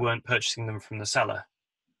 they weren't purchasing them from the seller.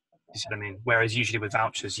 You see what I mean? Whereas usually with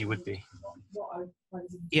vouchers, you would be.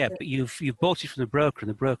 Yeah, but you've bought it from the broker, and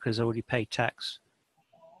the broker has already paid tax.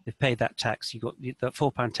 They've paid that tax. You got that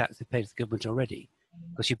 £4 tax they paid to the government already,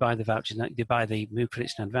 because you buy the vouchers, you buy the move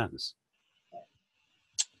credits in advance.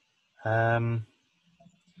 Actually,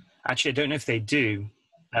 I don't know if they do.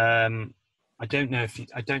 I don't know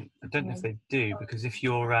if they do, because if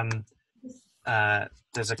you're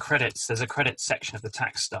there's a credits section of the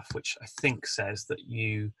tax stuff which I think says that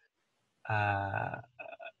you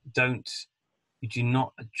do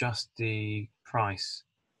not adjust the price.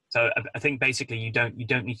 So I think basically you don't need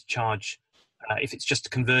to charge if it's just a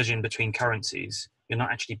conversion between currencies. You're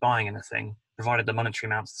not actually buying anything, provided the monetary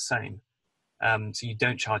amount's the same. So you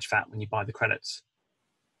don't charge VAT when you buy the credits.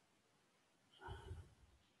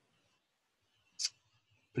 I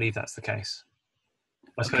believe that's the case.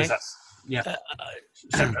 I suppose that's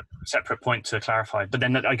separate point to clarify. But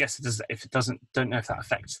then I guess if it doesn't, don't know if that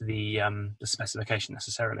affects the specification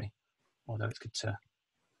necessarily. Although it's good to.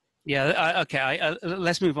 Yeah. Okay.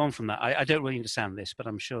 Let's move on from that. I don't really understand this, but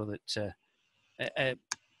I'm sure that I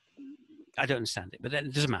don't understand it. But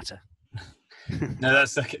it doesn't matter. No,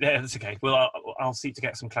 that's okay. Yeah, that's okay. Well, I'll seek to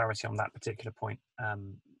get some clarity on that particular point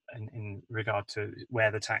in regard to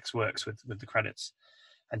where the tax works with the credits,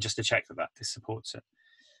 and just to check that this supports it.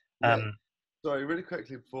 Sorry, really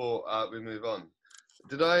quickly before we move on,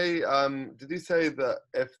 did you say that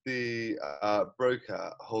if the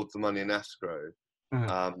broker holds the money in escrow,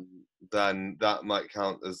 then that might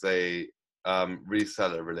count as a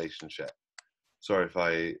reseller relationship? Sorry if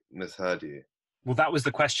I misheard you. Well, that was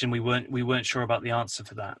the question. We weren't sure about the answer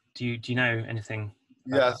for that. Do you know anything?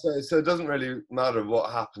 Yeah, so it doesn't really matter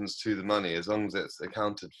what happens to the money as long as it's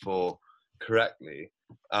accounted for correctly.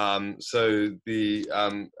 So the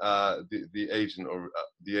agent or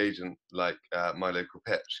the agent, like My Local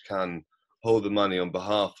Pitch, can hold the money on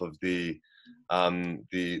behalf of the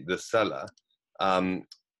seller.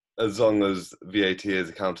 As long as VAT is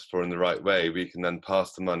accounted for in the right way, we can then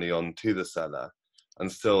pass the money on to the seller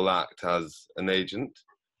and still act as an agent.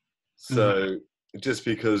 So just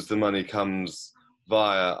because the money comes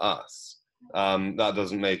via us, that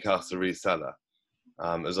doesn't make us a reseller,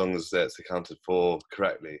 as long as it's accounted for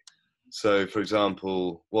correctly. So, for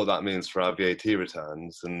example, what that means for our VAT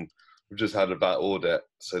returns, and we've just had a VAT audit,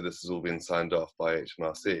 so this has all been signed off by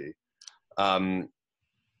HMRC.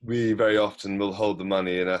 We very often will hold the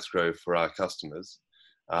money in escrow for our customers,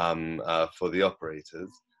 for the operators,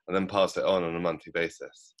 and then pass it on a monthly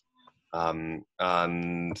basis. And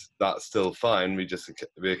that's still fine. We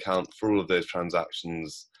account for all of those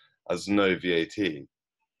transactions as no VAT.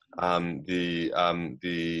 The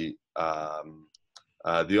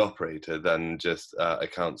operator then just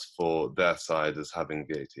accounts for their side as having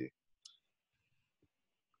VAT.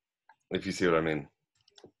 If you see what I mean.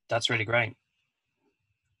 That's really great.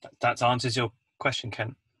 That answers your question,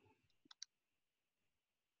 Kent.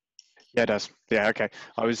 Yeah, it does. Yeah, okay.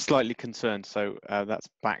 I was slightly concerned, so that's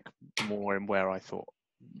back more in where I thought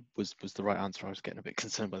was the right answer. I was getting a bit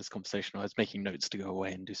concerned by this conversation. I was making notes to go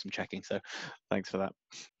away and do some checking, so thanks for that.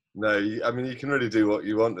 No, I mean, you can really do what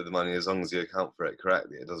you want with the money as long as you account for it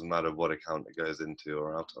correctly. It doesn't matter what account it goes into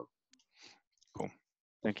or out of. Cool.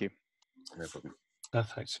 Thank you. No problem.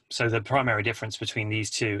 Perfect. So the primary difference between these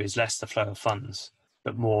two is less the flow of funds,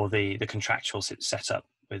 but more the contractual setup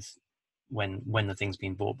with when the thing's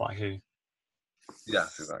being bought by who.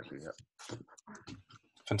 Yes, exactly. Yeah.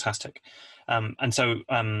 Fantastic. And so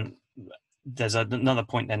there's another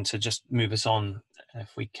point then to just move us on,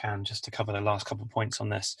 if we can, just to cover the last couple of points on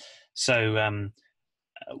this. So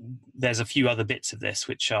there's a few other bits of this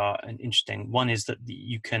which are interesting. One is that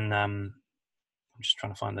you can, I'm just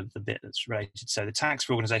trying to find the bit that's related. So the tax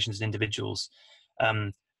for organizations and individuals.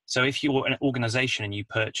 So if you're an organization and you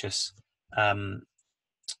purchase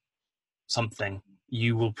something,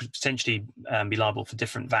 you will potentially be liable for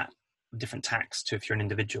different tax to if you're an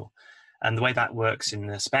individual. And the way that works in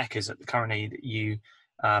the spec is that currently you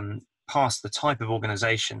pass the type of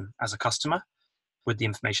organization as a customer with the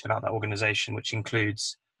information about that organization, which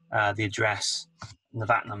includes the address and the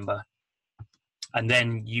VAT number. And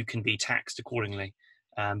then you can be taxed accordingly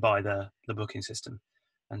by the booking system.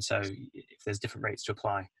 And so if there's different rates to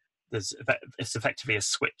apply, it's effectively a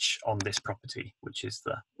switch on this property, which is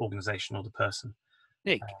the organization or the person.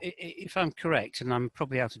 Nick, if I'm correct, and I'm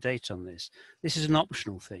probably out of date on this, this is an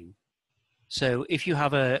optional thing. So if you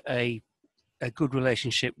have a good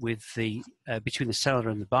relationship with between the seller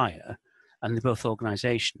and the buyer, and they're both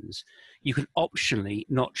organizations, you can optionally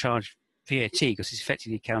not charge VAT because it's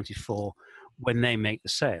effectively accounted for when they make the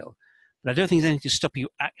sale. But I don't think there's anything to stop you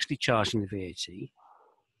actually charging the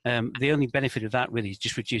VAT. The only benefit of that really is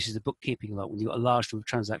just reduces the bookkeeping load when you've got a large number of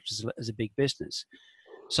transactions as a big business.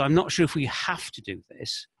 So I'm not sure if we have to do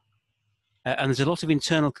this. And there's a lot of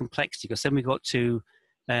internal complexity because then we've got to,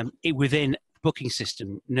 within the booking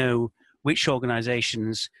system, know which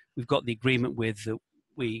organizations we've got the agreement with that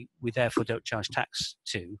we therefore don't charge tax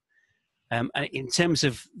to. And in terms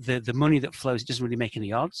of the money that flows, it doesn't really make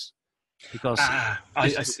any odds because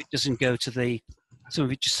it doesn't go to some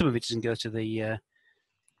of it doesn't go to the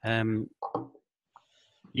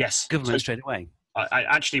yes, government straight away. I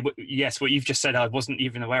actually, yes, what you've just said I wasn't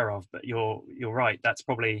even aware of, but you're right. That's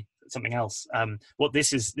probably something else. What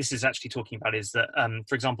this is actually talking about is that,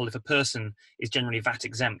 for example, if a person is generally VAT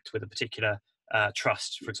exempt with a particular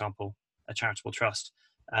trust, for example, a charitable trust,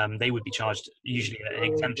 they would be charged usually at an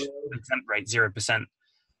exempt rate 0%.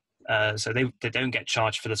 So they don't get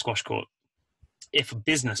charged for the squash court. If a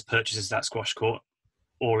business purchases that squash court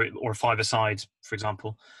or a five-a-side, for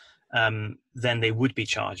example, then they would be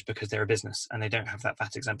charged because they're a business and they don't have that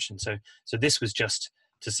VAT exemption. So this was just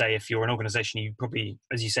to say if you're an organization, you probably,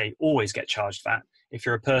 as you say, always get charged VAT. If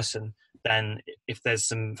you're a person, then if there's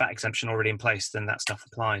some VAT exemption already in place, then that stuff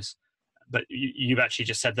applies. But you've actually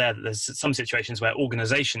just said there that there's some situations where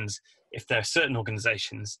organizations, if there are certain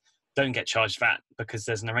organizations, don't get charged VAT because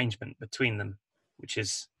there's an arrangement between them, which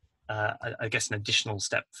is, I guess, an additional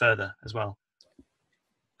step further as well.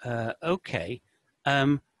 Okay.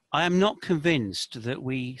 I am not convinced that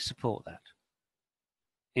we support that.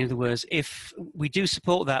 In other words, if we do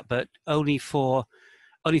support that, but only through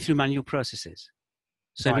manual processes.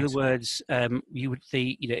 So, in other words,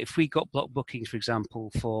 if we got block bookings, for example,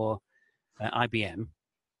 for IBM,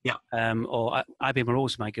 yeah, or IBM are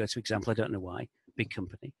always my go-to example. I don't know why, big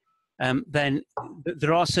company. Then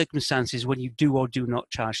there are circumstances when you do or do not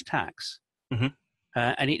charge tax,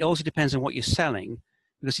 and it also depends on what you're selling.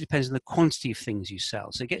 Because it depends on the quantity of things you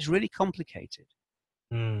sell. So it gets really complicated.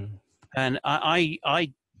 And I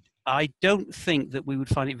don't think that we would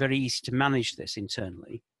find it very easy to manage this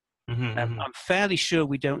internally. I'm fairly sure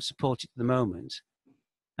we don't support it at the moment.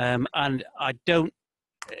 And I'm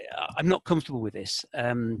not comfortable with this.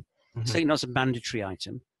 Certainly not as a mandatory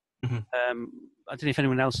item. I don't know if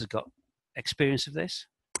anyone else has got experience of this.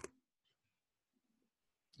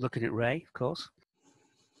 Looking at Ray, of course.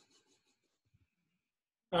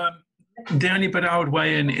 The only bit I would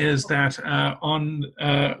weigh in is that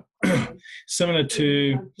similar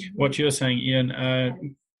to what you're saying,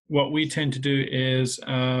 Ian, what we tend to do is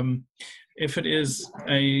if it is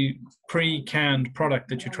a pre-canned product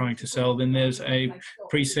that you're trying to sell, then there's a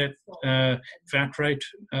preset VAT rate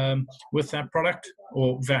with that product,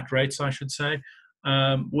 or VAT rates, I should say,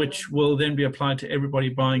 which will then be applied to everybody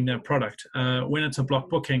buying that product. When it's a block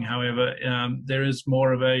booking, however, there is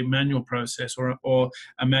more of a manual process or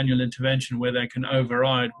a manual intervention where they can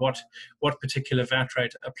override what particular VAT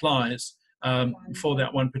rate applies for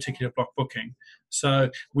that one particular block booking. So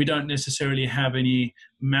we don't necessarily have any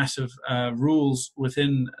massive rules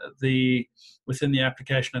within the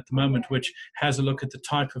application at the moment, which has a look at the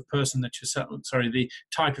type of person that the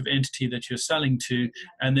type of entity that you're selling to,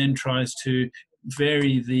 and then tries to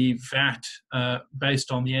vary the VAT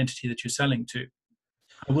based on the entity that you're selling to.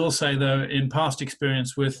 I will say, though, in past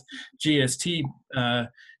experience with GST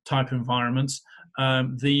type environments,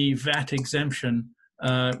 the VAT exemption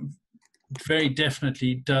very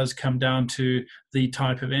definitely does come down to the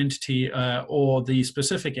type of entity or the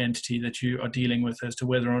specific entity that you are dealing with as to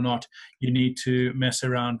whether or not you need to mess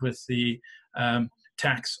around with the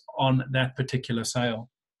tax on that particular sale.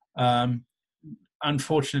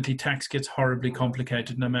 Unfortunately, tax gets horribly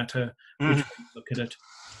complicated no matter which way you look at it.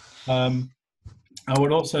 I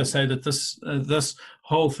would also say that this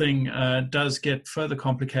whole thing does get further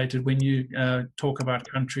complicated when you talk about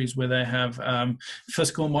countries where they have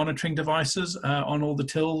fiscal monitoring devices on all the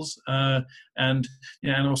tills and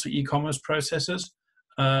also e-commerce processes,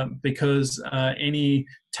 because any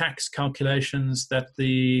tax calculations that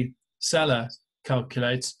the seller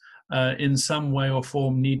calculates in some way or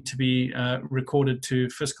form need to be recorded to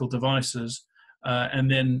fiscal devices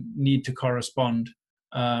and then need to correspond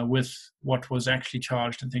with what was actually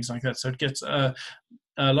charged and things like that. So it gets a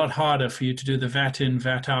lot harder for you to do the VAT in,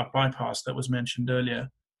 VAT out bypass that was mentioned earlier.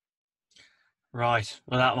 Right.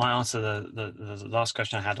 Well, that might answer the last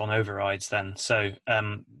question I had on overrides then. So,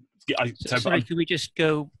 sorry, can we just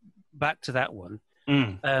go back to that one?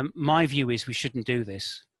 My view is we shouldn't do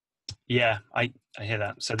this. Yeah, I hear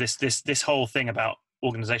that. So this whole thing about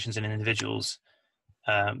organizations and individuals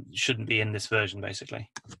shouldn't be in this version,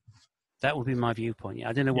 basically. That would be my viewpoint. Yeah,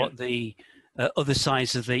 I don't know what the other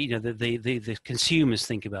sides of the the consumers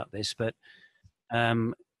think about this, but I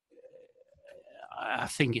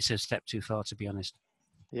think it's a step too far, to be honest.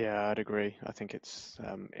 Yeah, I'd agree. I think it's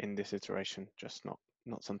in this iteration just not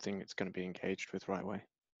something it's going to be engaged with right away.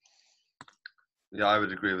 Yeah, I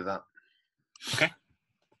would agree with that. Okay,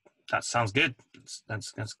 that sounds good.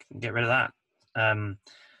 Let's get rid of that.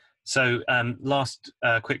 So last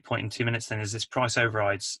quick point in 2 minutes then is this price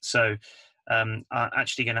overrides. So I'm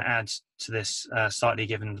actually going to add to this slightly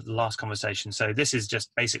given the last conversation. So this is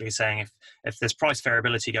just basically saying if there's price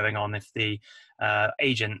variability going on, if the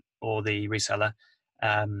agent or the reseller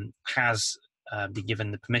has been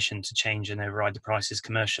given the permission to change and override the prices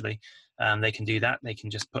commercially, they can do that. They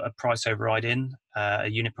can just put a price override in, a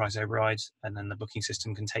unit price override, and then the booking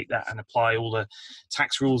system can take that and apply all the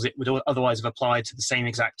tax rules it would otherwise have applied to the same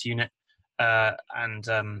exact unit,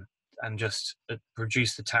 and just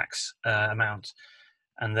reduce the tax amount,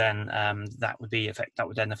 and then that would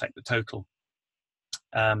then affect the total.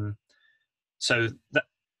 So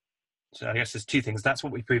I guess there's two things. That's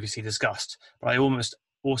what we previously discussed, but I almost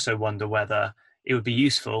also wonder whether it would be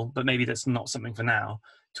useful, but maybe that's not something for now,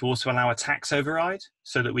 to also allow a tax override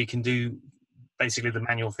so that we can do basically the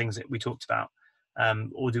manual things that we talked about.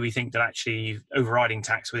 Or do we think that actually overriding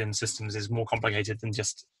tax within systems is more complicated than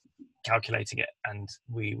just calculating it, and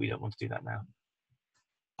we don't want to do that now?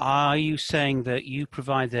 Are you saying that you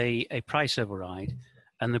provide a price override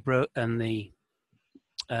and the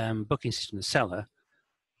booking system, the seller,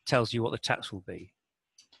 tells you what the tax will be?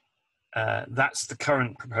 That's the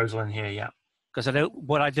current proposal in here, yeah. Because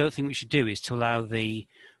what I don't think we should do is to allow the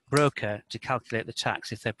broker to calculate the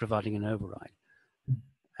tax if they're providing an override,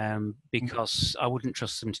 because I wouldn't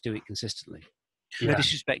trust them to do it consistently. No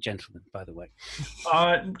disrespect, gentlemen, by the way.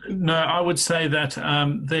 No, I would say that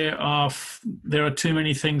there are too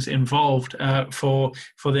many things involved for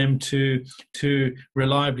them to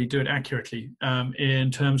reliably do it accurately. In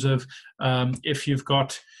terms of if you've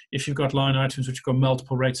got line items which have got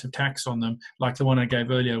multiple rates of tax on them, like the one I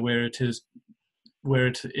gave earlier, where it is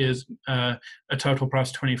a total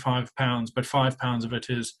price £25, but £5 of it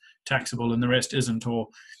is taxable and the rest isn't, or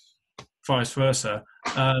vice versa.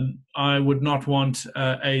 I would not want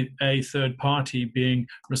a third party being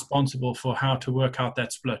responsible for how to work out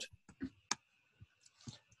that split.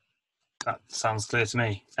 That sounds clear to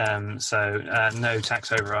me. So no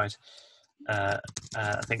tax override. I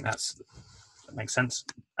think that makes sense.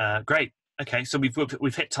 Great. Okay, so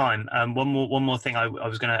we've hit time. One more thing I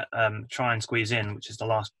was going to try and squeeze in, which is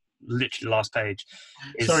literally the last page.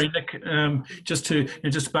 Sorry, Nick, just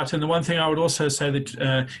about in. The one thing I would also say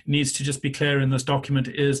that needs to just be clear in this document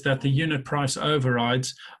is that the unit price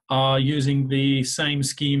overrides are using the same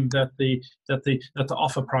scheme that the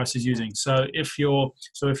offer price is using. So if your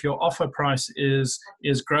offer price is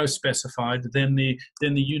gross specified, then the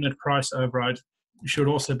unit price override should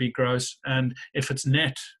also be gross, and if it's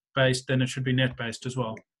net based, then it should be net based as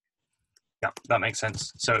well. Yeah, that makes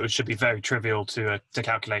sense. So it should be very trivial to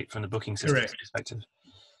calculate from the booking system perspective.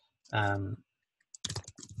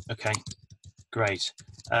 Okay, great.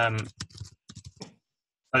 So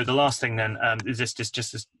the last thing then is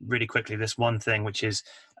just really quickly, this one thing, which is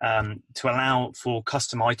to allow for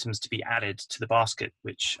custom items to be added to the basket,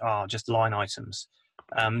 which are just line items.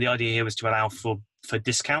 The idea here was to allow for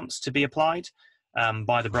discounts to be applied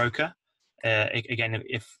by the broker. Again,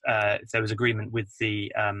 if there was agreement with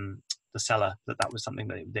the the seller that was something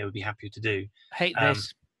that they would be happy to do. Hate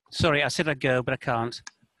this. Sorry, I said I'd go, but I can't.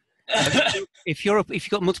 If you've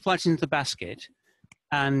got multiple items in the basket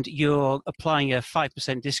and you're applying a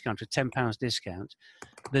 5% discount or £10 discount,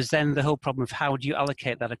 there's then the whole problem of how do you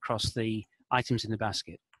allocate that across the items in the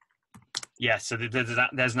basket? Yeah, so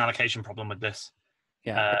there's an allocation problem with this.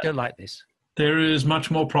 Yeah, I don't like this. There is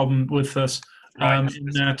much more problem with this, Right, in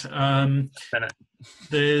that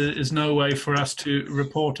there is no way for us to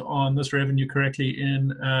report on this revenue correctly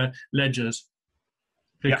in ledgers,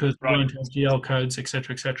 because we won't have GL codes,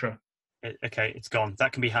 etc., etc. Okay, it's gone.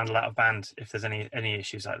 That can be handled out of band if there's any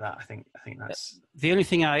issues like that. I think that's the only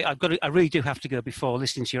thing I really do have to go before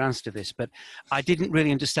listening to your answer to this, but I didn't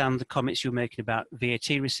really understand the comments you were making about VAT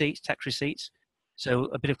receipts, tax receipts. So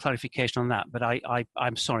a bit of clarification on that. But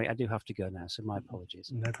I'm sorry, I do have to go now. So my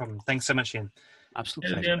apologies. No problem. Thanks so much, Ian.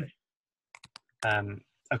 Absolutely.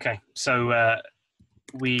 Okay, so I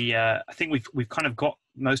think we've kind of got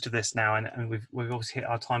most of this now, and we've obviously hit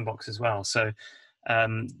our time box as well. So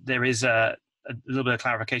there is a little bit of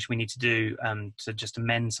clarification we need to do to just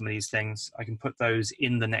amend some of these things. I can put those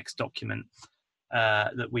in the next document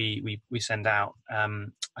that we send out.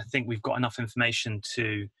 I think we've got enough information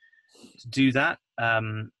to do that.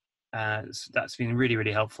 So that's been really,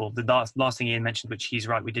 really helpful. The last thing Ian mentioned, which he's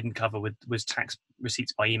right, we didn't cover, was tax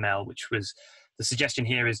receipts by email, which was the suggestion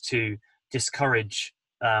here is to discourage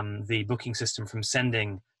the booking system from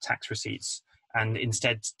sending tax receipts and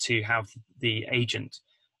instead to have the agent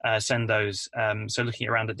send those. So looking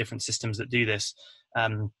around at different systems that do this,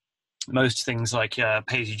 most things like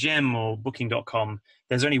Pay-as-you-Gym or Booking.com,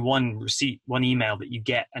 there's only one receipt, one email that you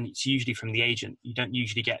get, and it's usually from the agent. You don't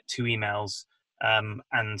usually get two emails.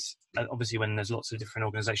 And obviously when there's lots of different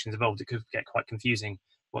organizations involved, it could get quite confusing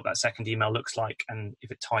what that second email looks like and if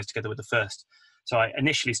it ties together with the first. So I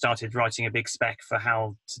initially started writing a big spec for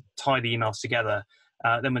how to tie the emails together.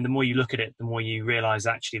 Then when the more you look at it, the more you realize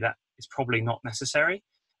actually that is probably not necessary.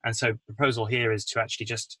 And so the proposal here is to actually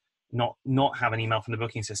just not have an email from the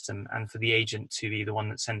booking system and for the agent to be the one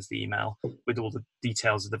that sends the email with all the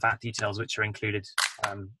details of the VAT details, which are included,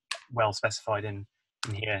 well specified in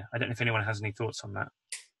here. I don't know if anyone has any thoughts on that.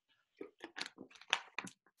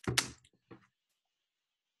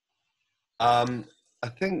 I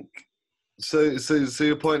think so.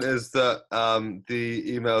 Your point is that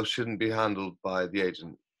the email shouldn't be handled by the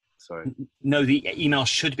agent. Sorry. No, the email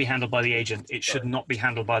should be handled by the agent. It should not be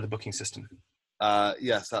handled by the booking system.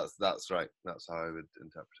 Yes, that's right. That's how I would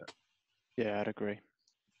interpret it. Yeah, I'd agree.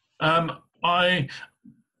 I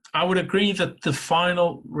would agree that the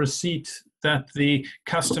final receipt that the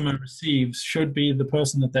customer receives should be the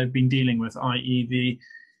person that they've been dealing with, i.e.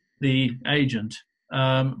 the agent.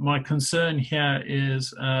 My concern here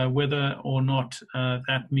is whether or not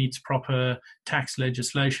that meets proper tax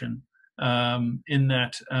legislation, in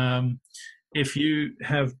that if you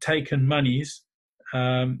have taken monies,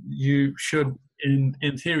 you should, in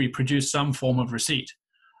theory, produce some form of receipt.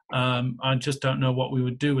 I just don't know what we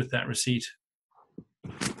would do with that receipt.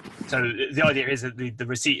 So the idea is that the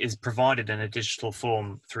receipt is provided in a digital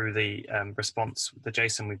form through the response, the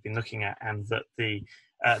JSON we've been looking at, and that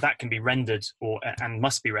that can be rendered and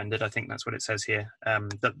must be rendered. I think that's what it says here.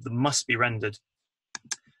 That must be rendered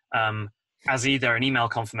as either an email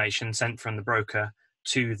confirmation sent from the broker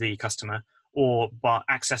to the customer, or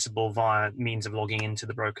accessible via means of logging into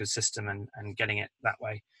the broker's system and getting it that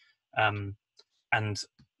way. And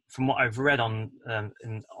from what I've read on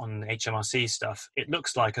HMRC stuff, it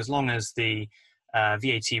looks like as long as the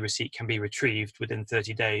VAT receipt can be retrieved within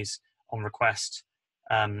 30 days on request,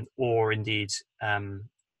 or indeed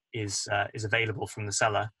is available from the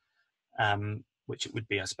seller, which it would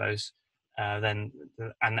be, I suppose. Then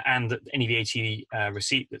and any VAT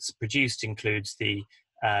receipt that's produced includes the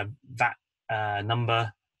VAT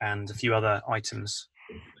number and a few other items,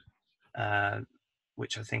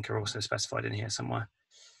 which I think are also specified in here somewhere.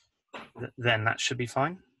 Then that should be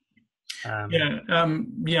fine. Yeah,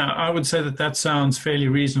 I would say that sounds fairly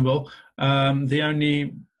reasonable. The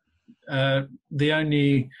only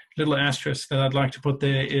little asterisk that I'd like to put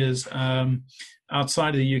there is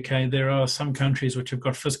outside of the UK, there are some countries which have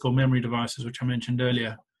got fiscal memory devices, which I mentioned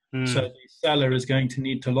earlier. So the seller is going to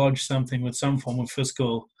need to lodge something with some form of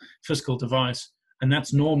fiscal device, and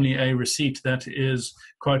that's normally a receipt that is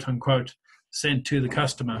quote unquote sent to the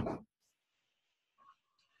customer.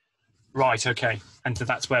 Right. Okay. And so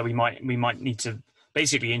that's where we might need to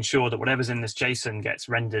basically ensure that whatever's in this JSON gets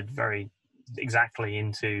rendered very exactly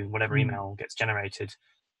into whatever email gets generated.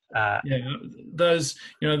 Those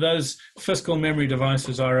fiscal memory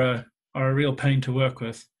devices are a real pain to work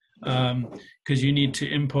with. because you need to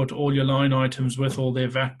import all your line items with all their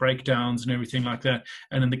VAT breakdowns and everything like that.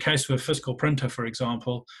 And in the case of a fiscal printer, for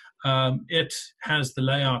example, it has the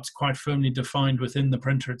layouts quite firmly defined within the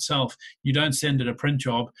printer itself. You don't send it a print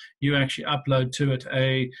job. You actually upload to it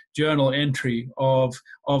a journal entry of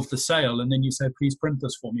the sale, and then you say, please print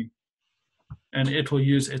this for me. And it will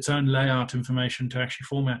use its own layout information to actually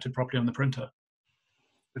format it properly on the printer.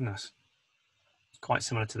 Goodness. Quite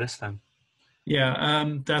similar to this then. Yeah,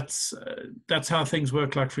 that's how things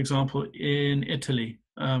work. Like, for example, in Italy,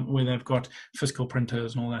 where they've got fiscal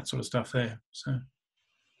printers and all that sort of stuff there. So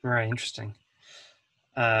very interesting.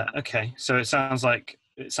 Okay, so it sounds like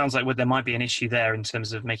there might be an issue there in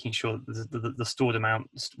terms of making sure the stored amount,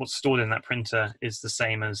 what's stored in that printer, is the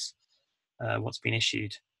same as what's been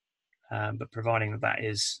issued, but providing that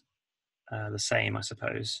is the same, I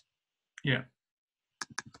suppose. Yeah.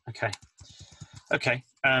 Okay.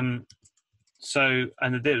 So,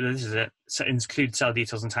 and this is it. So include sale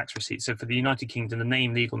details and tax receipts. So for the United Kingdom, the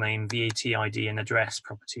name, legal name, VAT ID, and address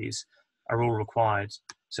properties are all required.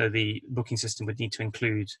 So the booking system would need to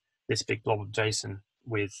include this big blob of JSON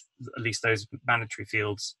with at least those mandatory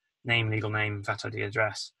fields: name, legal name, VAT ID,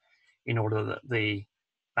 address, in order that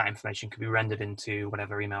that information could be rendered into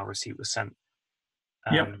whatever email receipt was sent.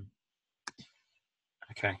 Yep.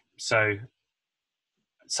 Okay. So it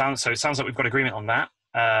sounds like we've got agreement on that.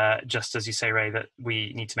 Just as you say, Ray, that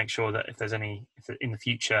we need to make sure that if in the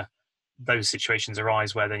future those situations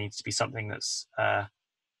arise where there needs to be something that's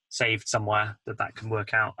saved somewhere, that can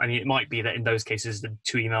work out. I mean, it might be that in those cases the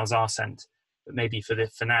 2 emails are sent, but maybe for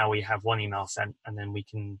now we have 1 email sent, and then we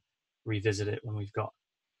can revisit it when we've got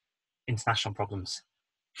international problems,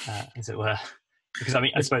 as it were. Because I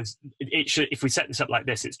mean, I suppose it should. If we set this up like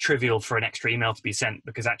this, it's trivial for an extra email to be sent,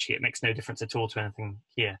 because actually it makes no difference at all to anything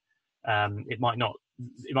here. It might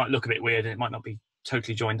look a bit weird, and it might not be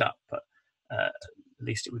totally joined up, but at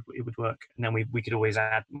least it would work. And then we could always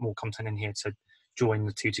add more content in here to join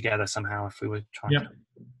the 2 together somehow if we were trying to.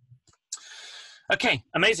 Okay,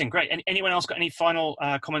 amazing, great. Anyone else got any final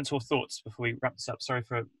comments or thoughts before we wrap this up? Sorry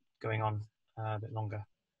for going on a bit longer.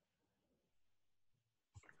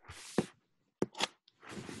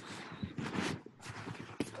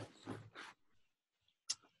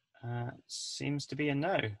 Seems to be a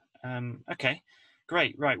no. Okay,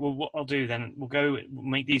 great. Right. Well, what I'll do then, we'll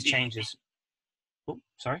make these changes. Oh,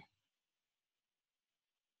 sorry.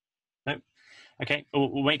 No. Okay.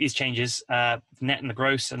 We'll make these changes. Net and the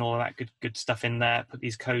gross and all of that good stuff in there. Put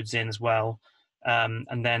these codes in as well,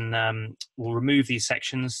 and then we'll remove these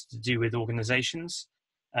sections to do with organisations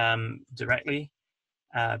directly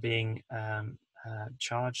being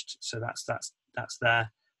charged. So that's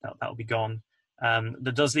there. That'll be gone.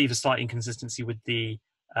 That does leave a slight inconsistency with the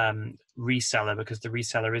reseller, because the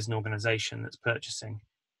reseller is an organization that's purchasing,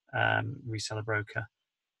 reseller broker,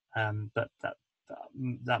 but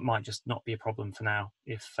that might just not be a problem for now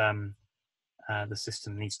if the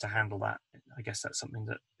system needs to handle that. I guess that's something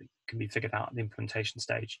that can be figured out at the implementation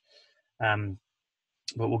stage, but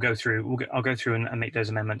I'll go through and make those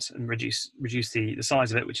amendments and reduce the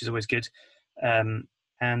size of it, which is always good.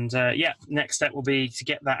 Yeah, next step will be to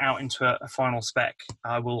get that out into a final spec.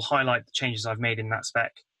 I will highlight the changes I've made in that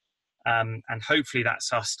spec, and hopefully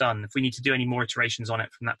that's us done. If we need to do any more iterations on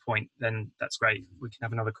it from that point, then that's great. We can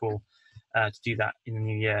have another call to do that in the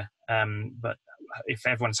new year. But if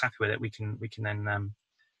everyone's happy with it, we can then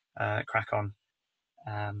crack on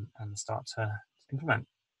and start to implement.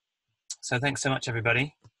 So thanks so much,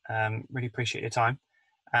 everybody. Really appreciate your time,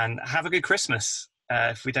 and have a good Christmas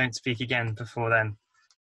if we don't speak again before then.